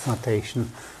complex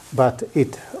notation. But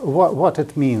what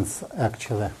it means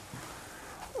actually,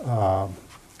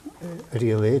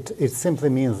 really, it simply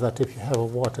means that if you have a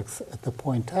vortex at the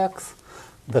point x,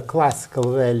 the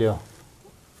classical value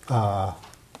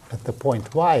at the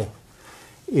point y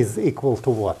is equal to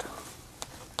what?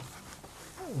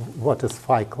 What is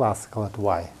phi classical at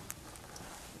y?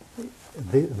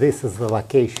 This is the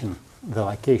location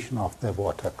of the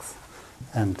vortex,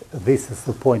 and this is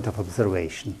the point of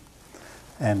observation.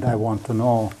 And I want to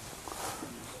know,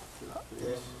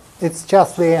 it's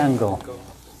just the angle.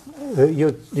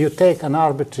 You take an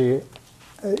arbitrary,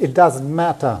 it doesn't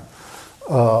matter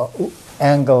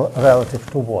angle relative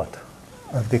to what.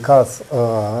 Because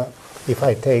if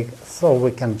I take, so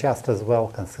we can just as well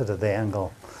consider the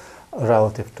angle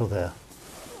relative to the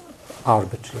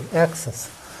arbitrary axis.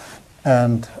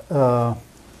 And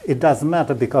it doesn't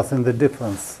matter because in the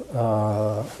difference,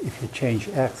 if you change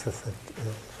axis,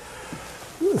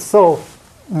 so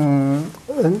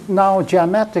now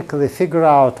geometrically figure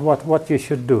out what you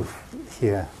should do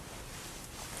here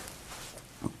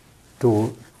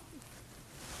to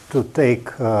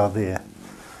take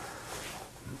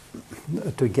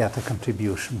to get a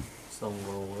contribution.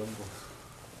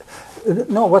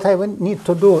 No, what I would need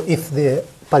to do if the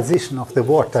position of the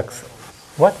vortex,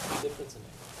 what?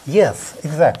 Yes,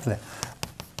 exactly.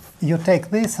 You take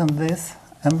this, and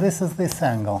this is this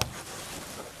angle.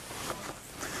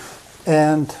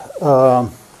 And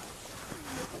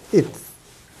it.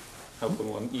 How can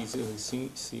one easily see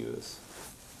this?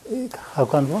 How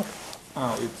can what?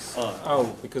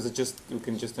 Because you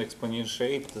can just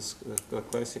exponentiate this, the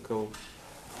classical.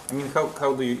 I mean,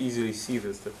 how do you easily see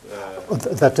this?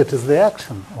 That it is the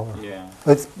action. Yeah.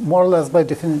 It's more or less by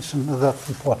definition. That's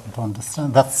important to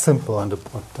understand. That's simple and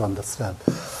important to understand.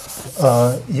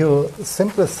 You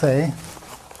simply say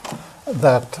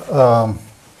that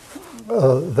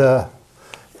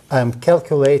I'm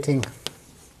calculating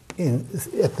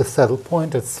at the saddle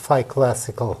point. It's phi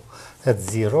classical at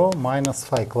 0 minus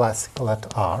phi classical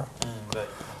at r. Right.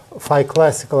 Phi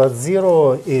classical at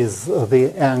 0 is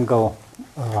the angle.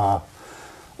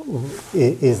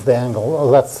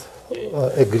 Let's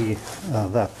agree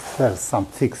that there's some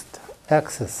fixed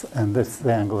axis, and this is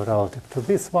the angle relative to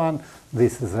this one.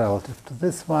 This is relative to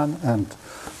this one, and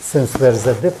since there's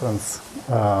a difference,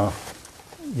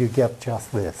 you get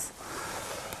just this.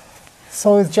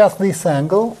 So it's just this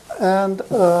angle, and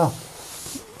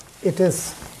it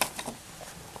is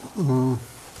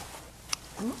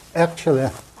actually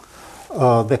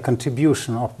the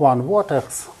contribution of one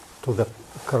vortex to the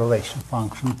correlation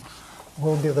function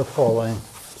will be the following.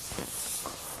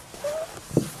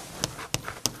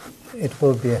 It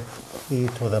will be e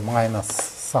to the minus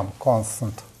some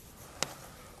constant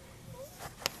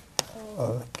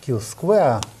q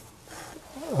square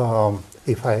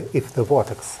if the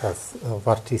vortex has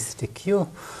vorticity q,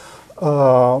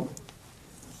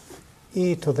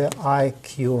 e to the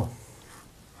iq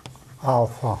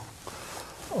alpha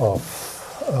of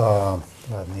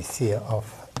let me see, of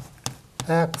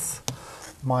x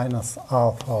minus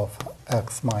alpha of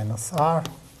x minus r.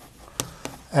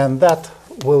 And that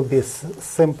will be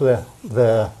simply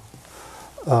the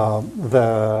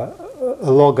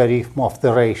logarithm of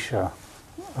the ratio.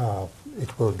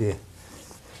 It will be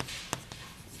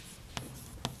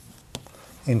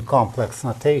in complex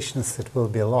notations, it will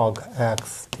be log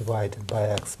x divided by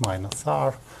x minus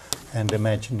r and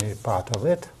imaginary part of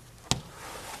it.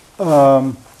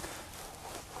 What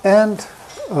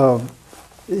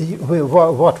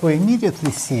we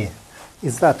immediately see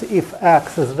is that if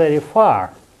x is very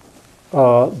far,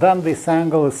 then this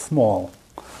angle is small.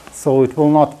 So it will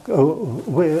not,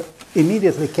 we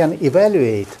immediately can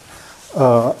evaluate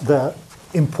the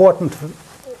important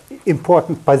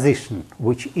position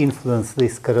which influence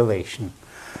this correlation.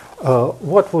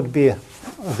 What would be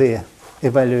the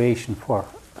evaluation for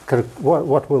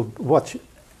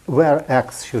where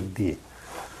x should be?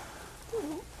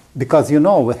 Because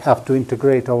we have to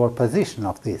integrate our position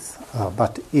of this.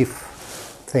 But if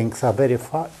things are very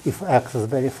far, if x is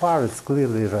very far, it's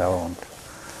clearly relevant.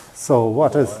 So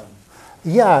what is?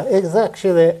 Yeah, it's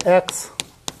actually x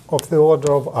of the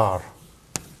order of r,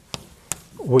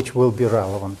 which will be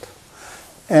relevant.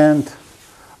 And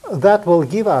that will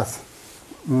give us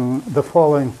the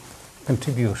following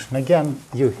contribution. Again,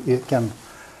 you can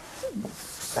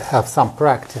have some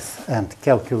practice and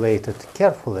calculate it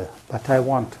carefully, but I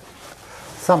want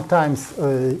sometimes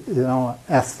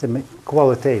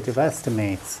qualitative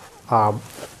estimates are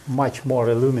much more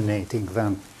illuminating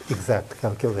than exact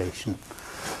calculation.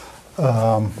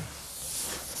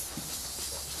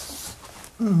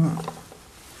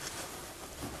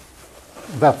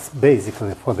 That's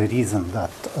basically for the reason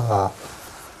that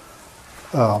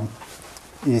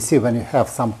you see, when you have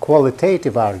some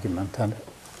qualitative argument and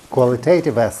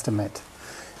qualitative estimate,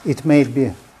 it may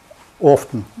be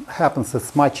often happens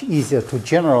it's much easier to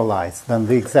generalize than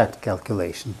the exact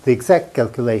calculation. The exact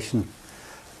calculation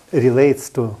relates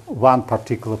to one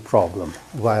particular problem,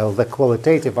 while the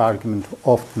qualitative argument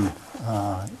often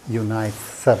unites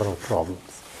several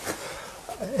problems.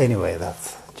 Anyway,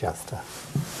 that's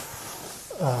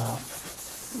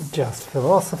just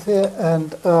philosophy.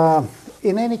 And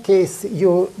in any case,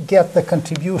 you get the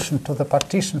contribution to the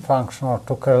partition function or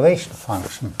to correlation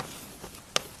function,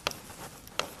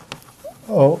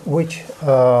 which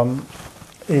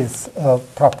is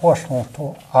proportional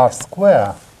to r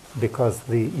square, because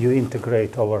you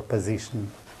integrate over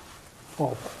position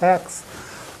of x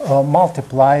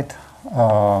multiplied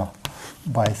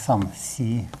by some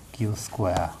c q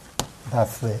square.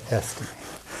 That's the estimate.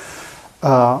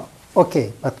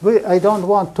 Okay, but I don't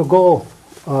want to go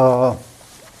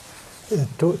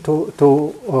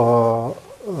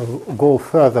go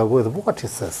further with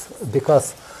vortices,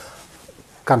 because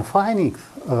confining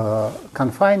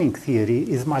theory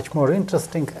is much more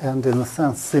interesting and, in a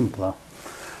sense, simpler.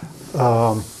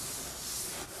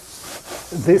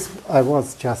 This I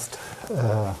was just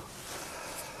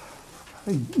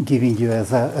giving you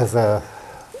as a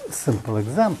simple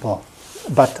example,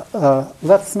 but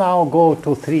let's now go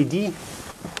to 3D.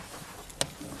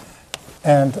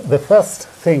 And the first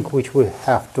thing which we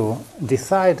have to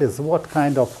decide is what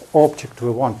kind of object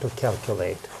we want to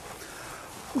calculate.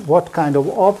 What kind of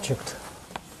object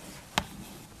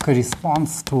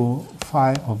corresponds to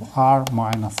phi of r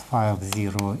minus phi of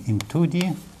 0 in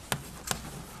 2D.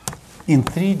 In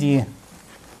 3D,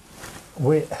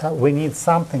 we need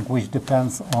something which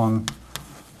depends on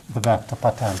the vector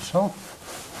potential,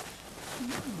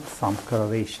 some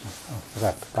correlation of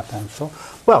vector potential.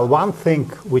 Well, one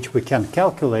thing which we can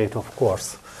calculate, of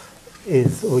course,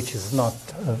 which is not,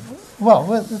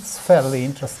 well, it's fairly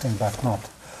interesting, but not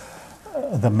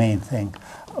the main thing.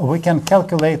 We can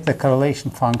calculate the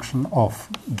correlation function of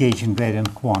gauge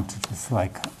invariant quantities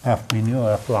like f mu,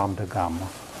 f lambda, gamma.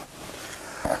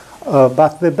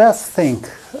 But the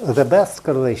best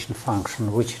correlation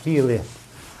function, which really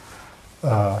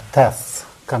tests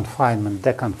confinement,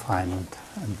 deconfinement,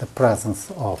 and the presence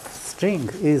of string,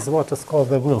 is what is called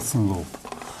the Wilson loop.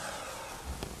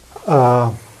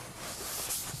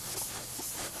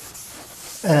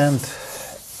 And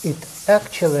it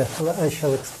actually, I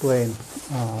shall explain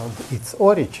its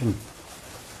origin.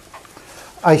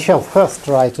 I shall first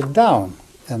write it down,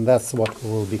 and that's what we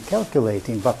will be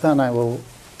calculating, but then I will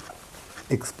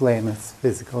explain its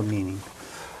physical meaning.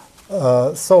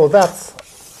 So that's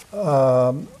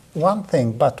one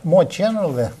thing, but more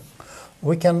generally,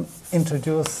 we can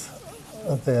introduce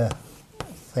the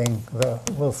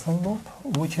Wilson loop,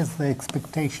 which is the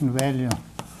expectation value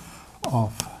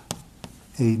of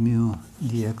a mu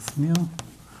dx mu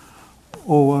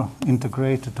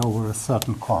integrated over a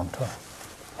certain contour.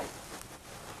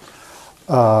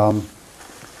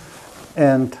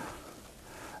 And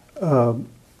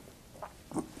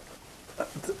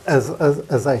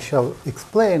as I shall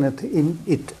explain it,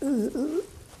 it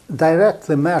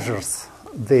directly measures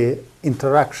the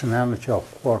interaction energy of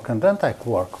quark and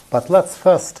anti-quark. But let's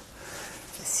first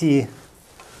see,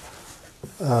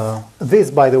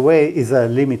 this, by the way, is a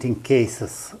limiting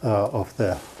cases of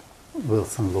the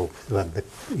Wilson loop, when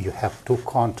you have two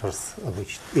contours,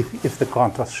 which if the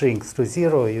contour shrinks to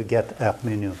 0, you get F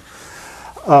mu nu.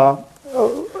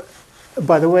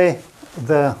 By the way,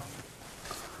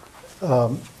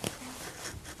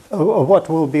 what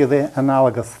will be the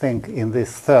analogous thing in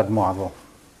this third model?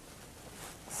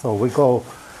 So we go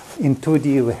in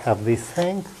 2D, we have this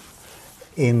thing.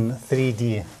 In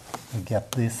 3D, we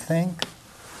get this thing.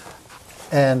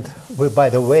 And we, by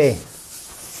the way,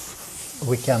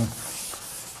 we can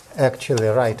actually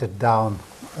write it down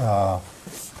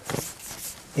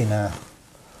in a...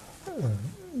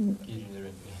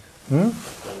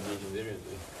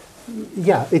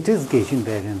 Yeah, it is gauge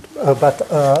invariant, but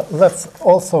let's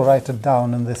also write it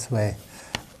down in this way.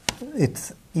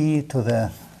 It's e to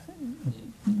the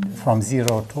from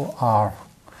 0 to r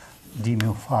d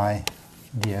mu phi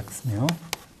dx mu.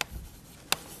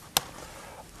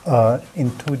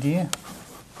 In 2D,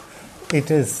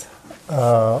 it is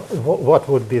what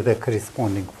would be the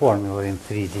corresponding formula in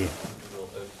 3D?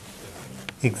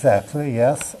 Exactly,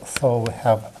 yes. So we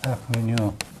have F mu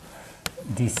nu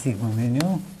d sigma mu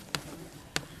nu.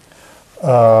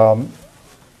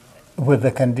 With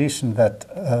the condition that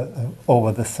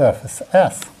over the surface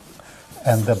S,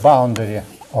 and the boundary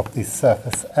of this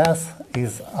surface S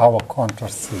is our contour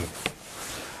C.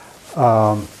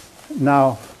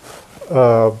 Now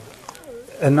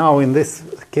in this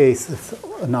case, it's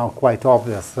now quite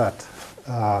obvious that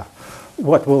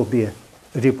what will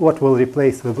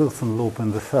replace the Wilson loop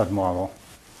in the third model?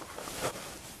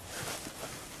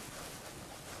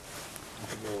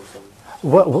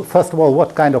 Well, first of all,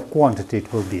 what kind of quantity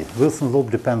it will be? Wilson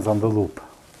loop depends on the loop.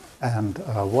 And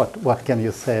what can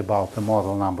you say about the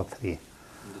model number 3?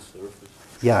 The surface.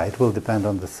 Yeah, it will depend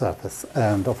on the surface.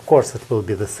 And of course, it will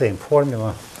be the same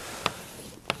formula.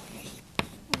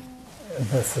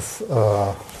 This is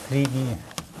 3D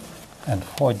and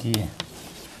 4D.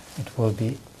 It will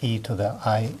be e to the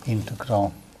I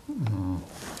integral.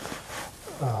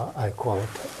 I call it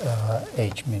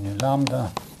h mu nu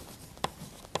lambda.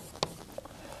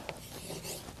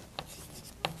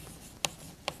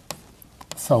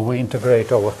 So we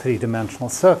integrate over three-dimensional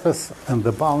surface, and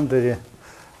the boundary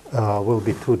will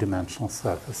be two-dimensional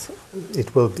surface.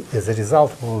 It will be, as a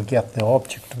result, we will get the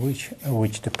object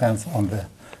which depends on the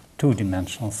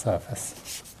two-dimensional surface.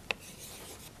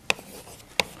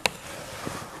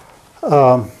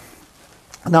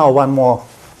 Now one more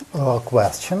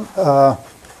question.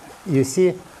 You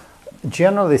see,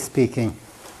 generally speaking,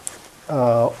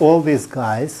 all these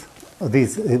guys,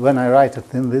 when I write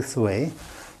it in this way,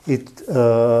 it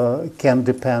can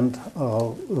depend,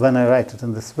 when I write it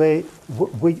in this way,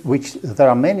 which there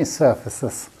are many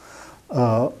surfaces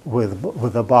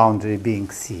with the boundary being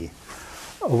C.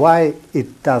 Why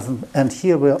it doesn't, and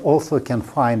here we also can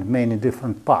find many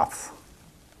different paths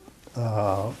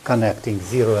connecting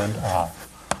 0 and R.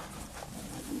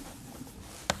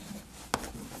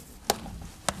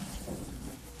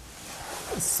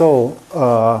 So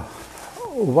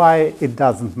why it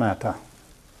doesn't matter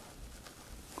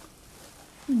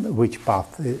which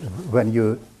path, when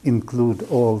you include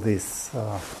all these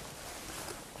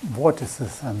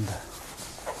vortices, and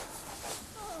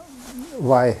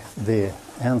why the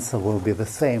answer will be the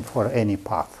same for any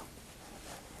path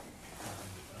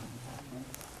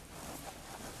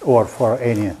or for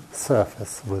any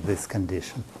surface with this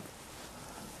condition.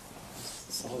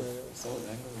 Solid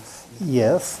angle is...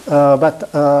 Yes, but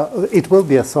it will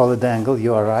be a solid angle,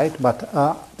 you are right, but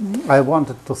I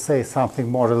wanted to say something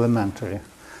more elementary,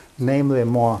 namely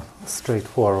more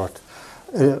straightforward.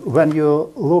 When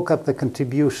you look at the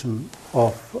contribution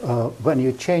of, when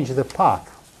you change the path,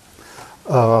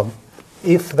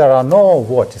 if there are no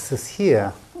vortices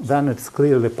here, then it's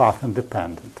clearly path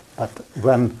independent. But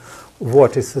when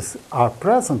vortices are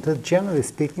present, it's generally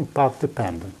speaking path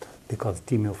dependent, because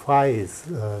d mu phi is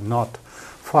not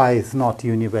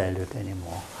univalued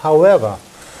anymore. However,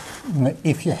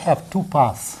 if you have two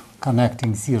paths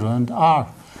connecting 0 and R,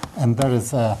 and there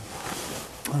is a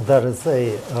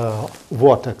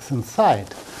vortex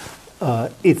inside,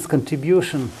 its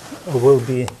contribution will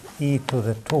be e to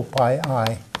the 2 pi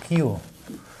I q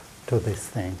to this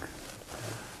thing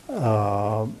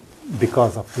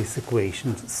because of this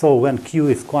equation. So when q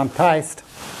is quantized,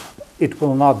 it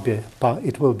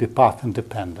will be path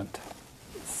independent.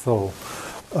 So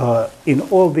In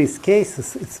all these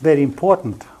cases, it's very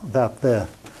important that the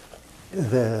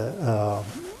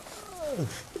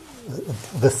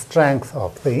strength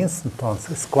of the instantons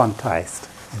is quantized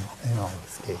in all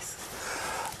these cases.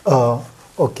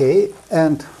 Okay,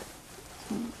 and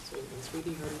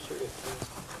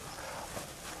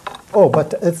oh,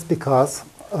 but it's because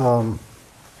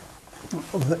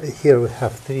here we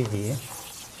have 3D.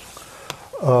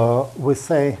 We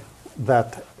say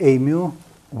that A mu,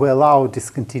 we allow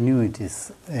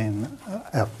discontinuities in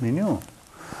F mu.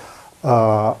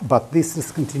 But these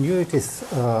discontinuities,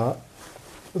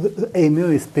 A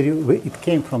mu is it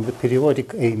came from the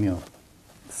periodic A mu.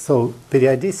 So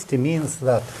periodicity means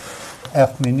that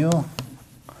F mu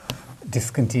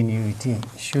discontinuity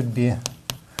should be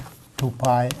 2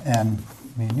 pi n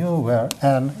mu, where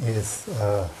n is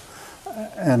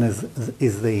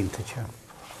the integer.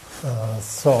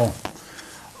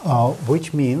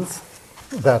 Which means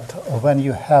that when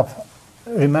you have,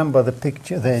 remember the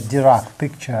picture, the Dirac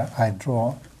picture I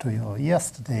drew to you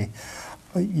yesterday,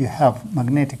 you have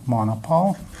magnetic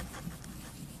monopole,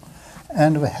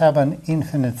 and we have an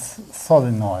infinite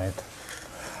solenoid,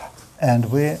 and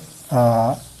we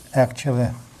actually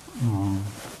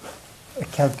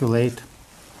calculate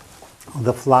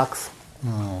the flux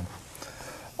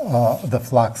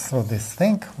through this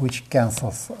thing, which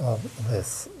cancels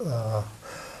this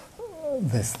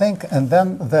thing, and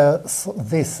then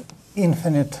this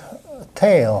infinite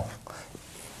tail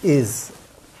is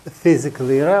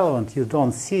physically irrelevant. You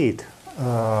don't see it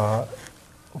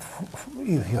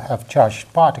if you have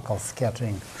charged particle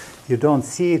scattering. You don't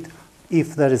see it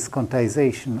if there is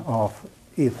quantization of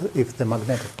if the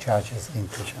magnetic charge is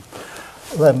integer.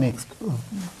 Let me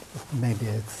maybe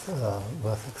it's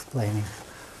worth explaining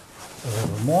a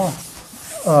little more.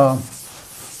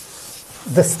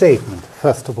 The statement,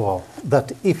 first of all,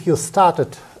 that if you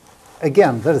started,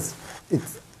 again,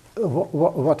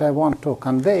 what I want to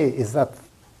convey is that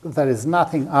there is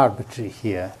nothing arbitrary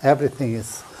here. Everything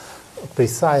is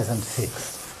precise and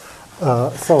fixed.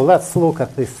 So let's look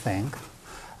at this thing.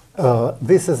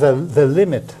 This is the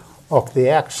limit of the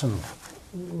action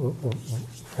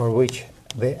for which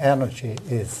the energy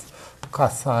is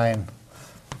cosine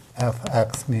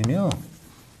Fx mu nu,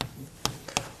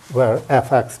 where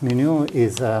Fx mu nu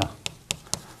is a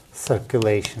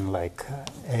circulation like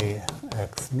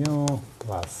Ax mu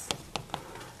plus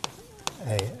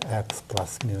Ax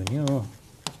plus mu nu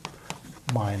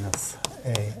minus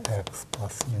Ax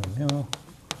plus mu nu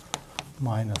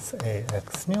minus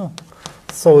Ax mu.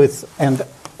 So it's, and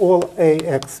all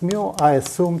Ax mu I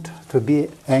assumed to be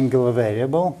angular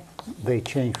variable. They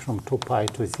change from 2 pi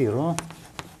to 0.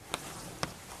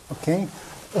 Okay?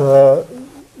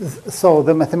 So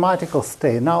the mathematical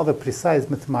state, now the precise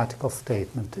mathematical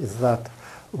statement is that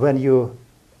when you,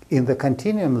 in the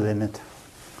continuum limit,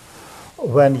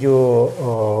 when you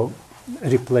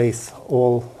replace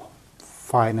all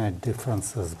finite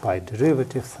differences by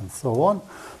derivatives and so on,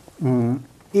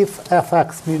 if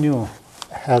Fx mu nu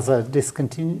has a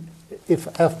if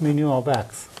F mu nu of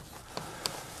x,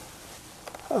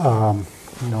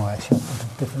 no, I should put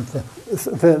it differently.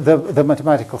 The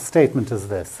mathematical statement is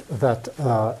this, that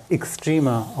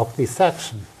extrema of this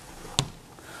action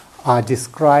are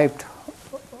described,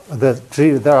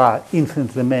 there are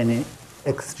infinitely many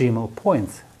extremal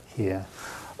points here.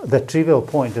 The trivial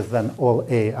point is then all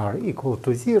A are equal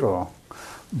to 0,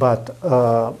 but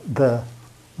the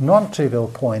non-trivial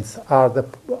points are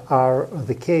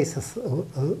the cases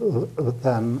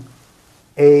then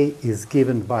A is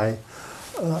given by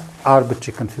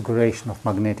arbitrary configuration of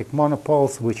magnetic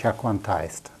monopoles which are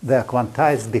quantized. They are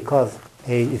quantized because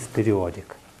A is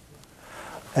periodic.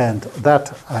 And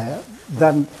that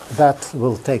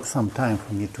will take some time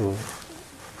for me to,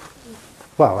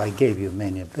 well, I gave you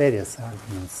many various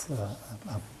arguments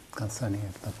concerning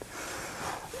it, but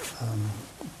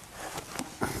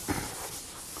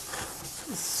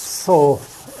so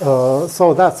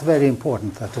that's very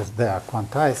important that they are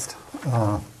quantized.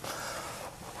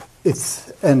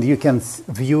 And you can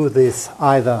view this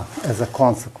either as a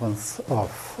consequence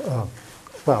of,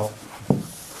 well,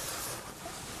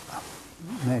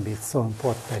 maybe it's so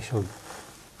important I should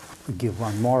give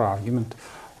one more argument.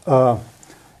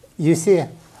 You see,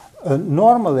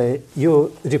 normally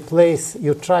you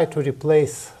try to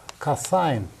replace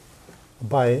cosine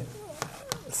by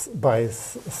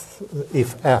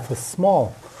if f is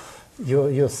small,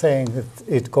 you're saying that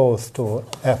it goes to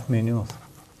F mu nu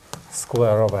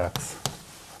square of x,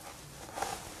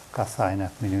 cosine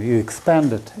F mu nu. You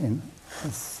expand it in,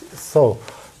 so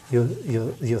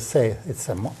you say it's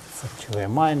actually a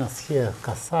minus here.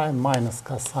 Cosine minus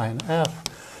cosine F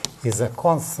is a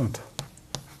constant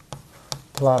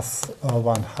plus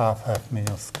 1/2 f mu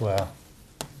square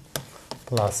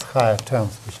plus higher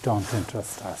terms which don't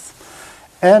interest us.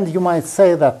 And you might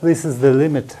say that this is the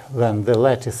limit when the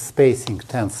lattice spacing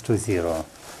tends to 0.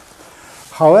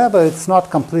 However, it's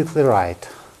not completely right,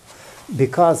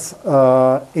 because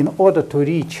in order to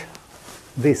reach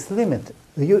this limit,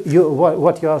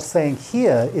 what you are saying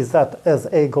here is that as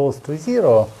a goes to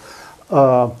 0,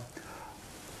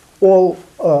 all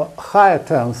higher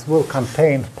terms will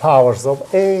contain powers of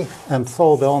a, and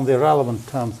so the only relevant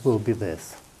terms will be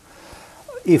this.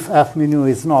 If f mu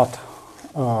is not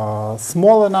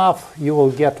small enough, you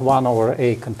will get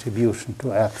 1/a contribution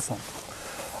to epsilon.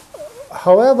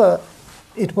 However,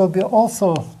 it will be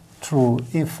also true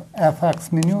if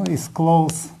fx mu is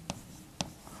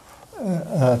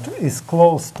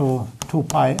close to 2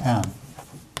 pi n.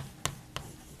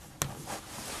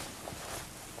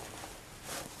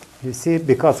 You see,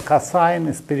 because cosine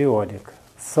is periodic.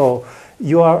 So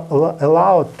you are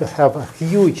allowed to have a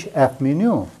huge f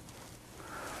mu,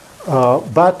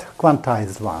 but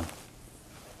quantized one.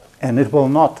 And it will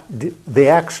not, the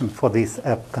action for this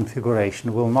f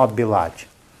configuration will not be large.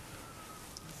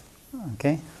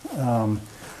 Okay?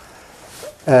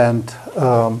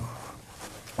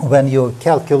 When you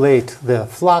calculate the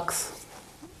flux,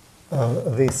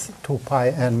 this 2 pi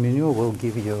n mu will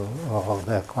give you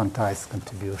the quantized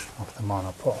contribution of the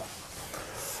monopole.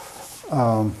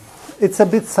 It's a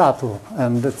bit subtle,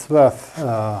 and it's worth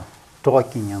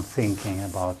talking and thinking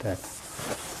about it.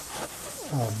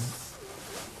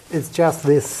 It's just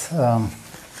this.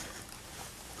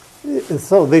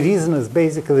 So the reason is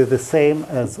basically the same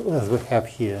as we have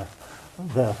here.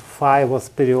 The phi was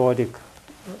periodic,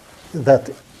 that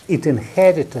it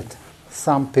inherited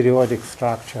some periodic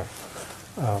structure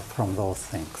from those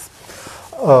things.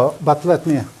 But let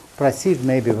me proceed.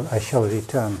 Maybe I shall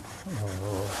return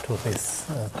to this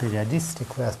periodicity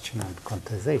question and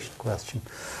quantization question.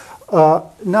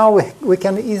 Now we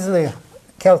can easily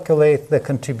calculate the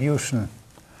contribution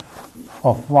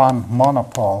of one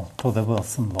monopole to the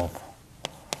Wilson loop.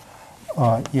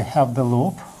 You have the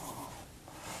loop,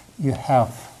 you have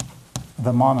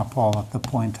the monopole at the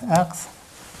point x,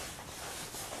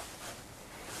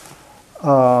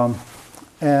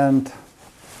 and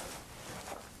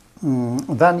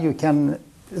then you can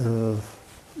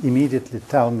immediately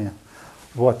tell me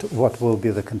what will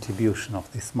be the contribution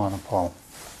of this monopole.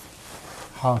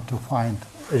 How to find,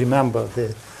 remember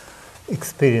the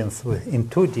experience in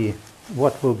 2D,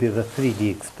 what will be the 3D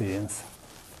experience?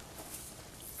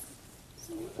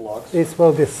 Flux. It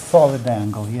will be solid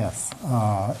angle, yes.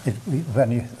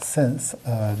 Since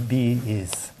B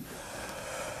is,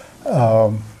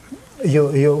 all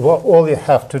you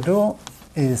have to do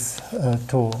is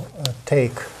to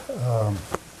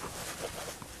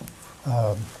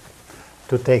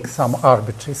take some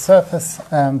arbitrary surface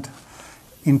and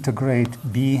integrate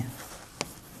B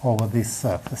over this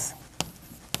surface.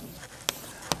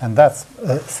 And that's,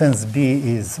 since B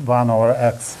is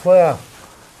 1/x squared,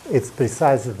 it's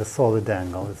precisely the solid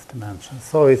angle, its dimension.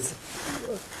 So it's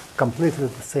completely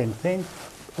the same thing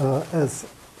as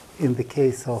in the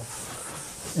case of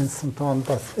instanton,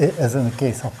 but as in the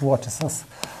case of vortices.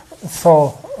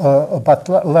 So, but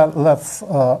let's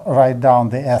write down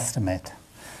the estimate.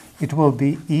 It will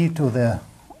be e to the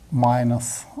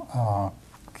minus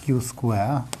q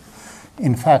square.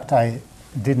 In fact, I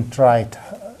didn't write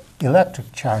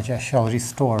electric charge. I shall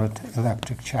restore it,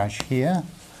 electric charge here,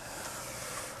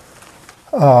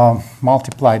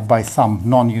 multiplied by some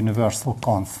non-universal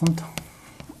constant.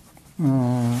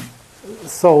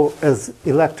 So as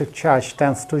electric charge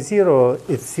tends to 0,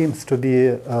 it seems to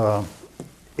be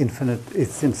infinite. It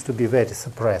seems to be very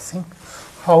suppressing.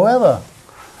 However,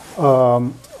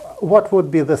 what would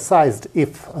be the size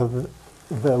if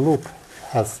the loop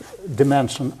has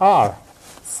dimension r,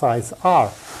 size r?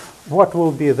 What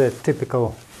will be the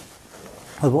typical,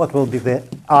 what will be the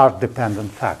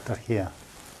r-dependent factor here?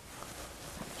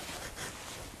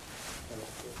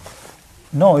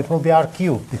 No, it will be r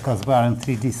cubed because we are in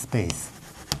 3D space.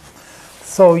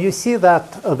 So you see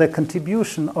that the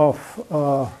contribution of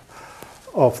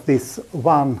this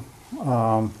one,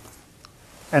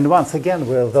 and once again,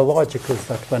 well, the logic is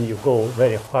that when you go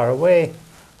very far away,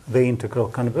 the integral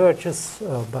converges,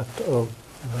 but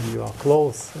when you are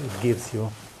close, it gives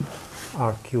you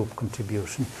r cubed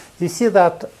contribution. You see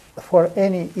that for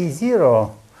any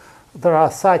E0, there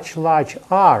are such large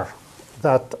r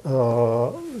that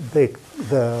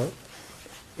the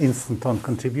instanton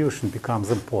contribution becomes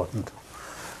important.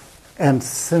 And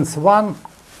since one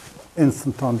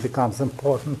instanton becomes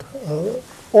important,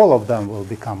 all of them will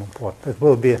become important. It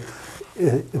will be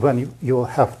when you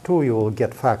have 2, you will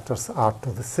get factors r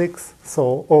to the 6.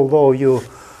 So although you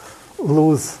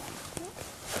lose,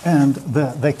 and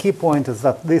the key point is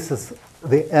that this is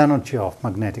the energy of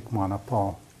magnetic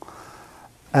monopole,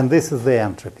 and this is the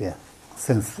entropy,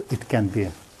 since it can be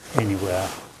anywhere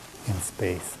in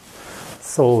space.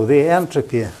 So the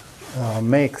entropy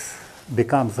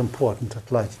becomes important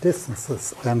at large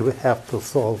distances, and we have to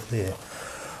solve the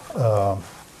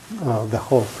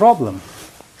whole problem.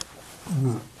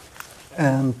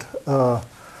 And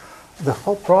the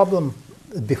whole problem,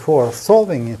 before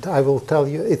solving it, I will tell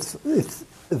you,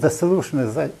 the solution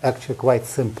is actually quite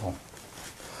simple.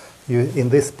 In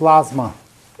this plasma,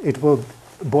 it will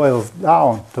boils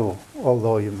down to,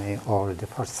 although you may already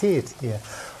foresee it here,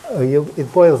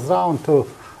 it boils down to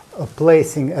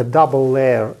placing a double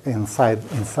layer inside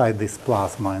this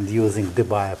plasma and using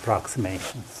Debye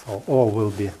approximation. So all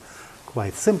will be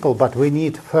quite simple, but we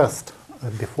need first,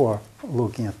 before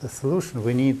looking at the solution,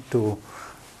 we need to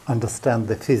understand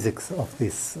the physics of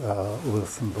this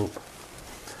Wilson loop.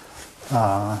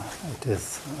 It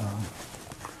is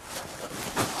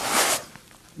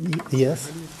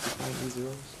yes.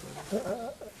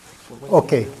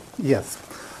 Okay. Yes.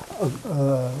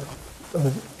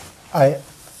 I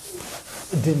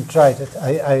didn't write it.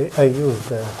 I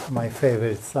used my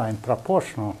favorite sign,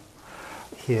 proportional,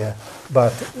 here.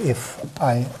 But if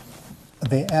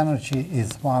the energy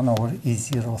is 1 over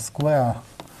E0 square,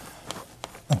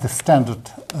 the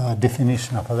standard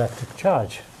definition of electric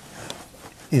charge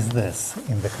is this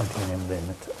in the continuum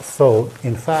limit. So,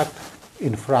 in fact,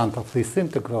 in front of this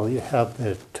integral, you have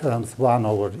the terms 1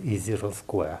 over E0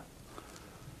 square.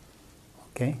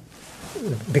 Okay?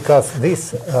 Because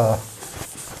this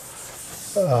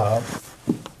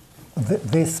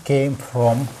this came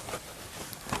from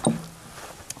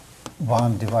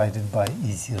 1 divided by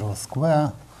E0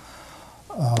 square,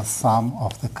 sum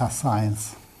of the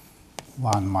cosines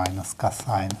 1 minus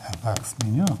cosine of x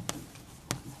mu.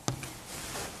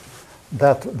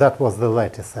 That was the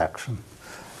lattice action.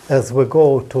 As we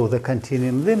go to the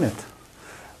continuum limit,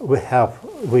 we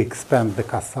expand the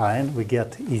cosine, we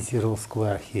get E0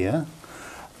 square here,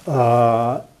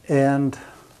 and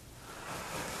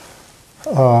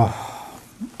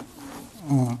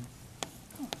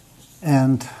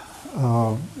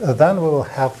then we will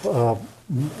have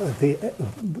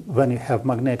when you have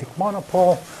magnetic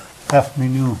monopole, F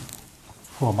mu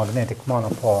for magnetic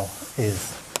monopole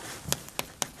is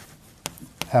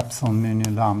epsilon mu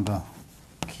lambda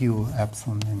q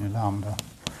epsilon mu lambda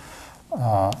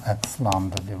x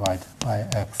lambda divided by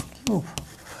x cube.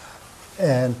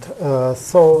 And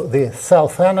so the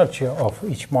self-energy of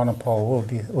each monopole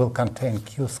will contain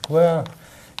q square,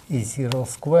 E0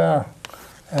 square,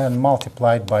 and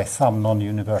multiplied by some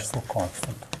non-universal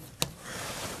constant.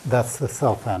 That's the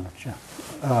self-energy.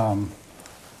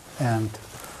 And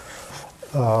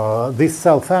this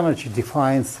self-energy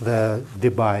defines the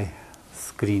Debye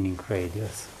screening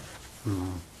radius.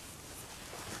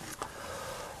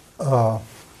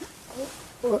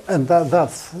 And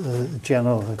that's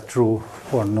generally true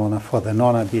for the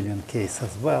non-abelian case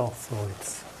as well, so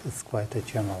it's quite a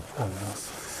general formula.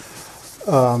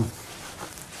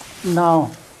 Now,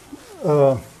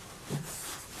 where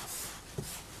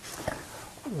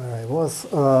I was,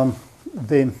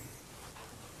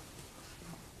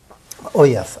 oh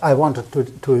yes, I wanted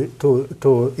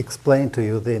to explain to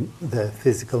you the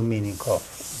physical meaning of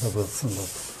the Wilson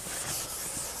loop.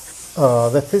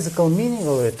 The physical meaning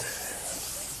of it,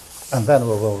 and then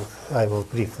I will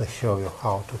briefly show you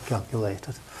how to calculate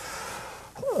it.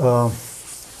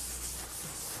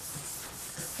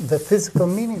 The physical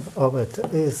meaning of it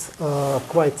is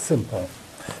quite simple.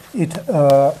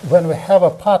 When we have a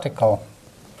particle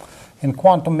in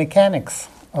quantum mechanics,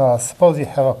 suppose you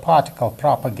have a particle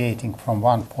propagating from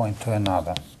one point to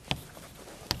another.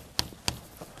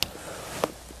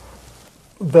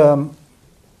 The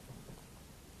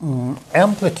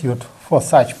amplitude for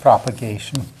such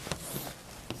propagation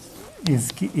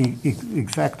is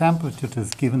exact amplitude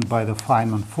is given by the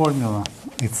Feynman formula.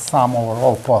 It's sum over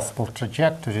all possible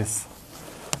trajectories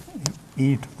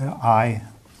e to the I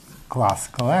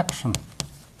classical action.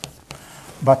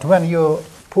 But when you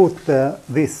put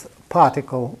this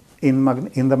particle in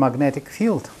the magnetic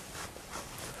field,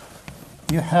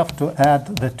 you have to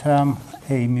add the term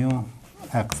a mu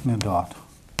x mu dot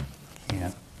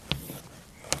here.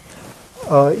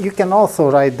 You can also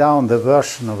write down the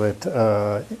version of it,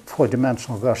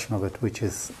 four-dimensional version of it, which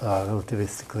is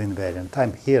relativistically invariant.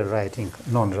 I'm here writing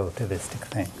non-relativistic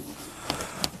thing.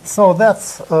 So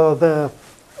that's the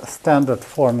standard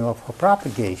formula for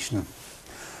propagation.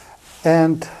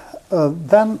 And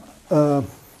then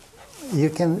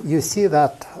you see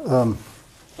that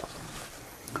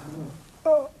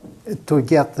to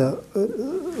get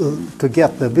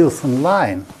the Wilson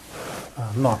line,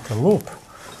 not a loop,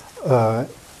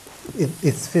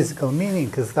 its physical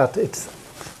meaning is that it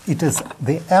is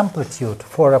the amplitude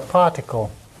for a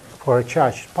particle, for a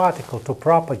charged particle to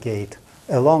propagate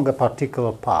along a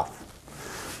particular path.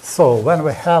 So when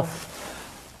we have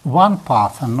one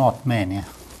path and not many,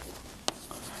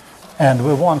 and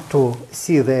we want to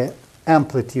see the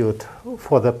amplitude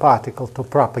for the particle to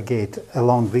propagate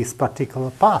along this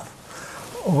particular path,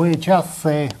 we just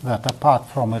say that apart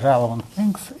from irrelevant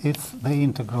things, it's the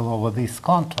integral over this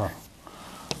contour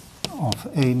of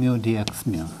a mu dx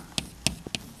mu.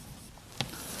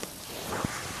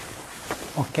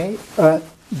 Okay,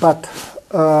 but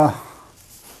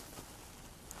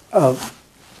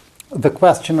the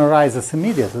question arises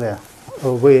immediately.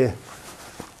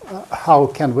 How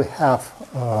can we have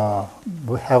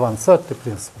uncertainty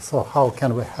principle? So how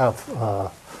can we have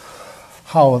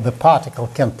how the particle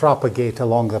can propagate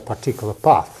along a particular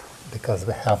path? Because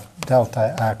we have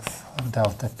delta x,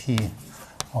 delta p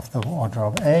of the order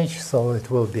of h, so it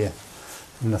will be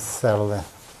necessarily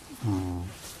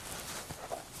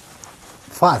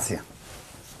fuzzy.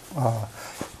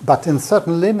 But in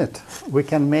certain limit, we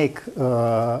can make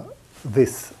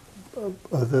this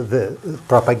the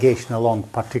propagation along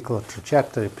particular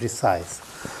trajectory precise.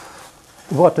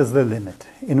 What is the limit?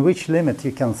 In which limit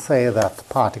you can say that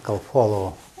particle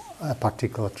follow a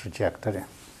particular trajectory?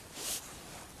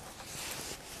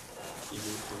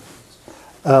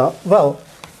 Well,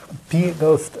 p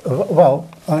goes to,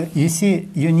 you see,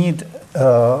 you need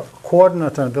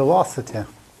coordinate and velocity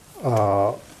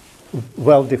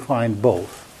well defined both.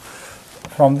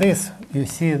 From this, you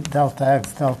see delta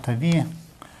x, delta v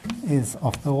is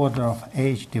of the order of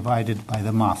h divided by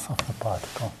the mass of the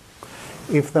particle.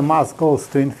 If the mass goes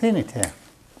to infinity,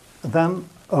 then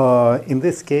in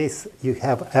this case you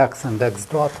have x and x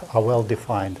dot are well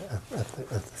defined at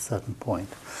a certain point.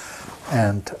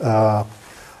 And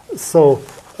so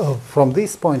from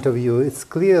this point of view, it's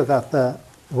clear that the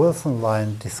Wilson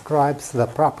line describes the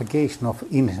propagation of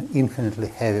infinitely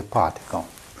heavy particle.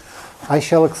 I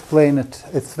shall explain it.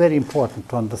 It's very important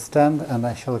to understand, and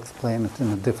I shall explain it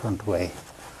in a different way.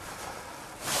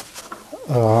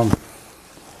 So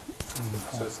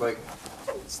it's like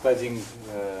studying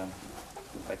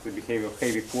like the behavior of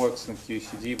heavy quarks in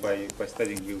QCD by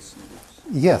studying Wilson loops.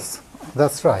 Yes,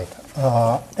 that's right.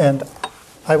 And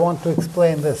I want to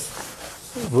explain this.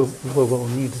 We will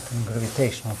need it in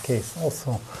gravitational case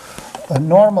also.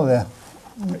 Normally,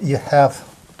 you have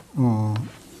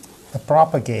a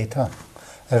propagator,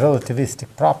 a relativistic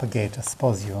propagator.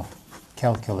 Suppose you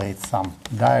calculate some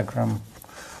diagram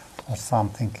or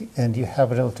something, and you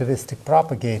have a relativistic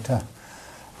propagator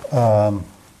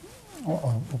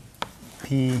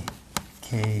p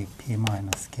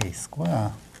minus k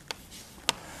square,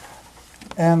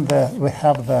 and we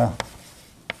have the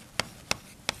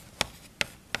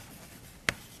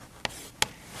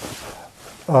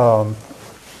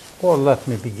or let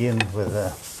me begin with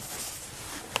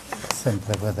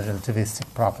simply with the relativistic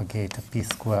propagator p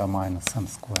square minus m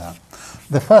square.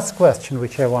 The first question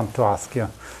which I want to ask you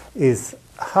is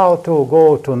how to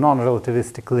go to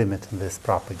non-relativistic limit in this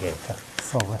propagator.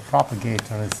 So the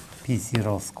propagator is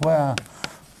p0 square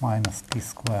minus p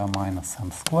square minus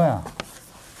m square.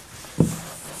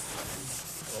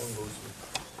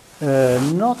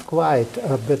 Not quite,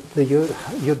 but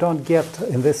you don't get,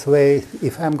 in this way,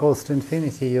 if m goes to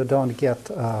infinity, you don't get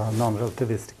a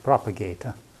non-relativistic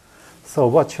propagator. So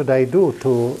what should I do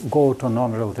to go to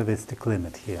non-relativistic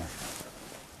limit here?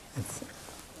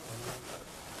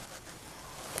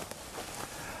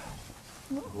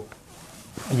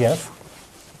 Yes?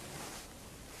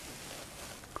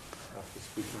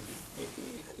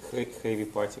 Heavy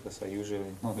particles are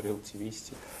usually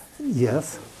non-relativistic.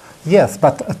 Yes, yes,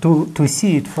 but to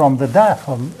see it from the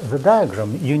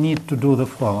diagram, you need to do the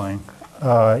following.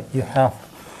 You have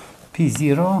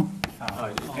P0,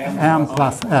 m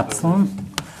plus epsilon,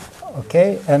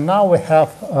 okay, and now we have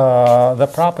the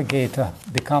propagator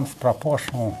becomes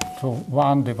proportional to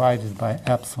 1 divided by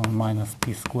epsilon minus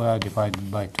p squared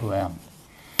divided by 2m.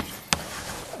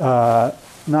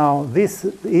 Now this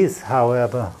is,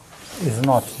 however, is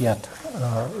not yet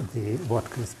what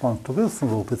corresponds to Wilson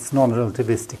loop. It's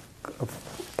non-relativistic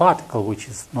particle which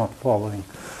is not following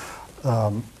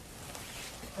a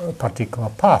particular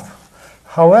path.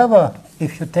 However,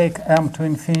 if you take m to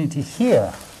infinity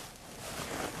here,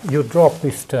 you drop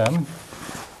this term,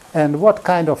 and what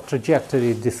kind of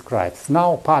trajectory it describes?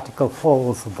 Now particle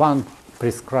follows one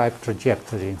prescribed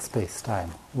trajectory in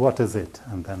space-time. What is it?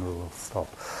 And then we will stop.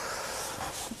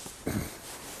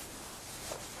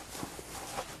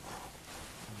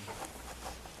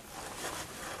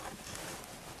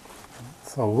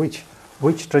 So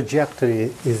which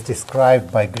trajectory is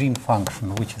described by green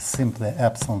function, which is simply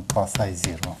epsilon plus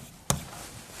I0?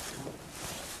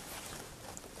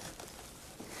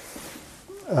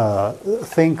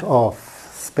 Think of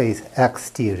space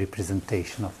xt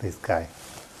representation of this guy.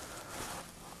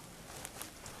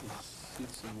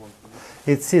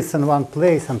 It sits in one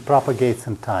place and propagates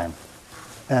in time.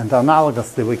 And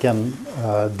analogously, we can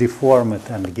deform it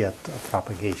and get a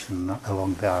propagation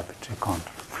along the arbitrary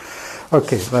contour.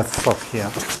 Okay, let's stop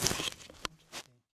here.